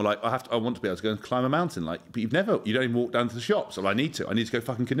lockdown were like, I want to be able to go and climb a mountain. Like, but you don't even walk down to the shops. Or I need to go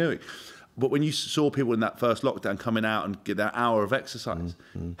fucking canoeing. But when you saw people in that first lockdown coming out and get that hour of exercise,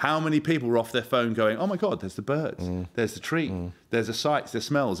 how many people were off their phone going, oh my God, there's the birds, there's the tree, there's the sights, there's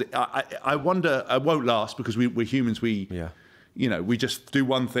smells. I wonder, it won't last because we're humans, we just do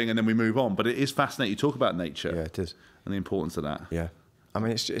one thing and then we move on. But it is fascinating. You talk about nature. Yeah, it is. And the importance of that. Yeah. I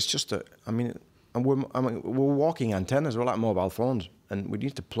mean, it's just we're walking antennas, we're like mobile phones, and we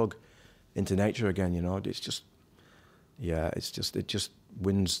need to plug into nature again, It's just, it just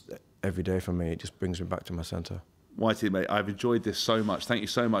wins every day for me. It just brings me back to my centre. Whitey, mate, I've enjoyed this so much. Thank you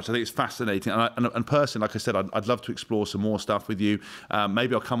so much. I think it's fascinating. And personally, like I said, I'd love to explore some more stuff with you.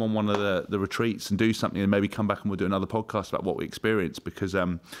 Maybe I'll come on one of the retreats and do something, and maybe come back and we'll do another podcast about what we experienced, because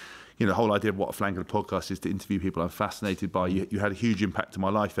the whole idea of what a flank of the podcast is to interview people I'm fascinated by. You had a huge impact on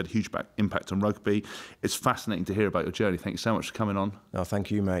my life, you had a huge impact on rugby. It's fascinating to hear about your journey. Thank you so much for coming on. No, thank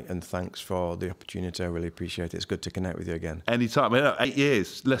you, mate, and thanks for the opportunity. I really appreciate it. It's good to connect with you again. Anytime. 8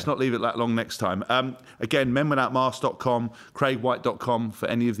 years. Let's not leave it that long next time. Again, menwithoutmask.com, craigwhite.com for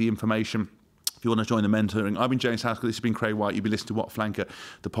any of the information. If you want to join the mentoring, I've been James Haskell, this has been Craig White. You've been listening to What Flanker,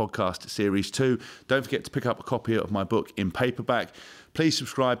 the podcast series 2. Don't forget to pick up a copy of my book in paperback. Please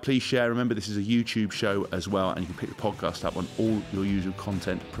subscribe, please share. Remember, this is a YouTube show as well, and you can pick the podcast up on all your usual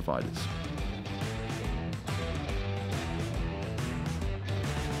content providers.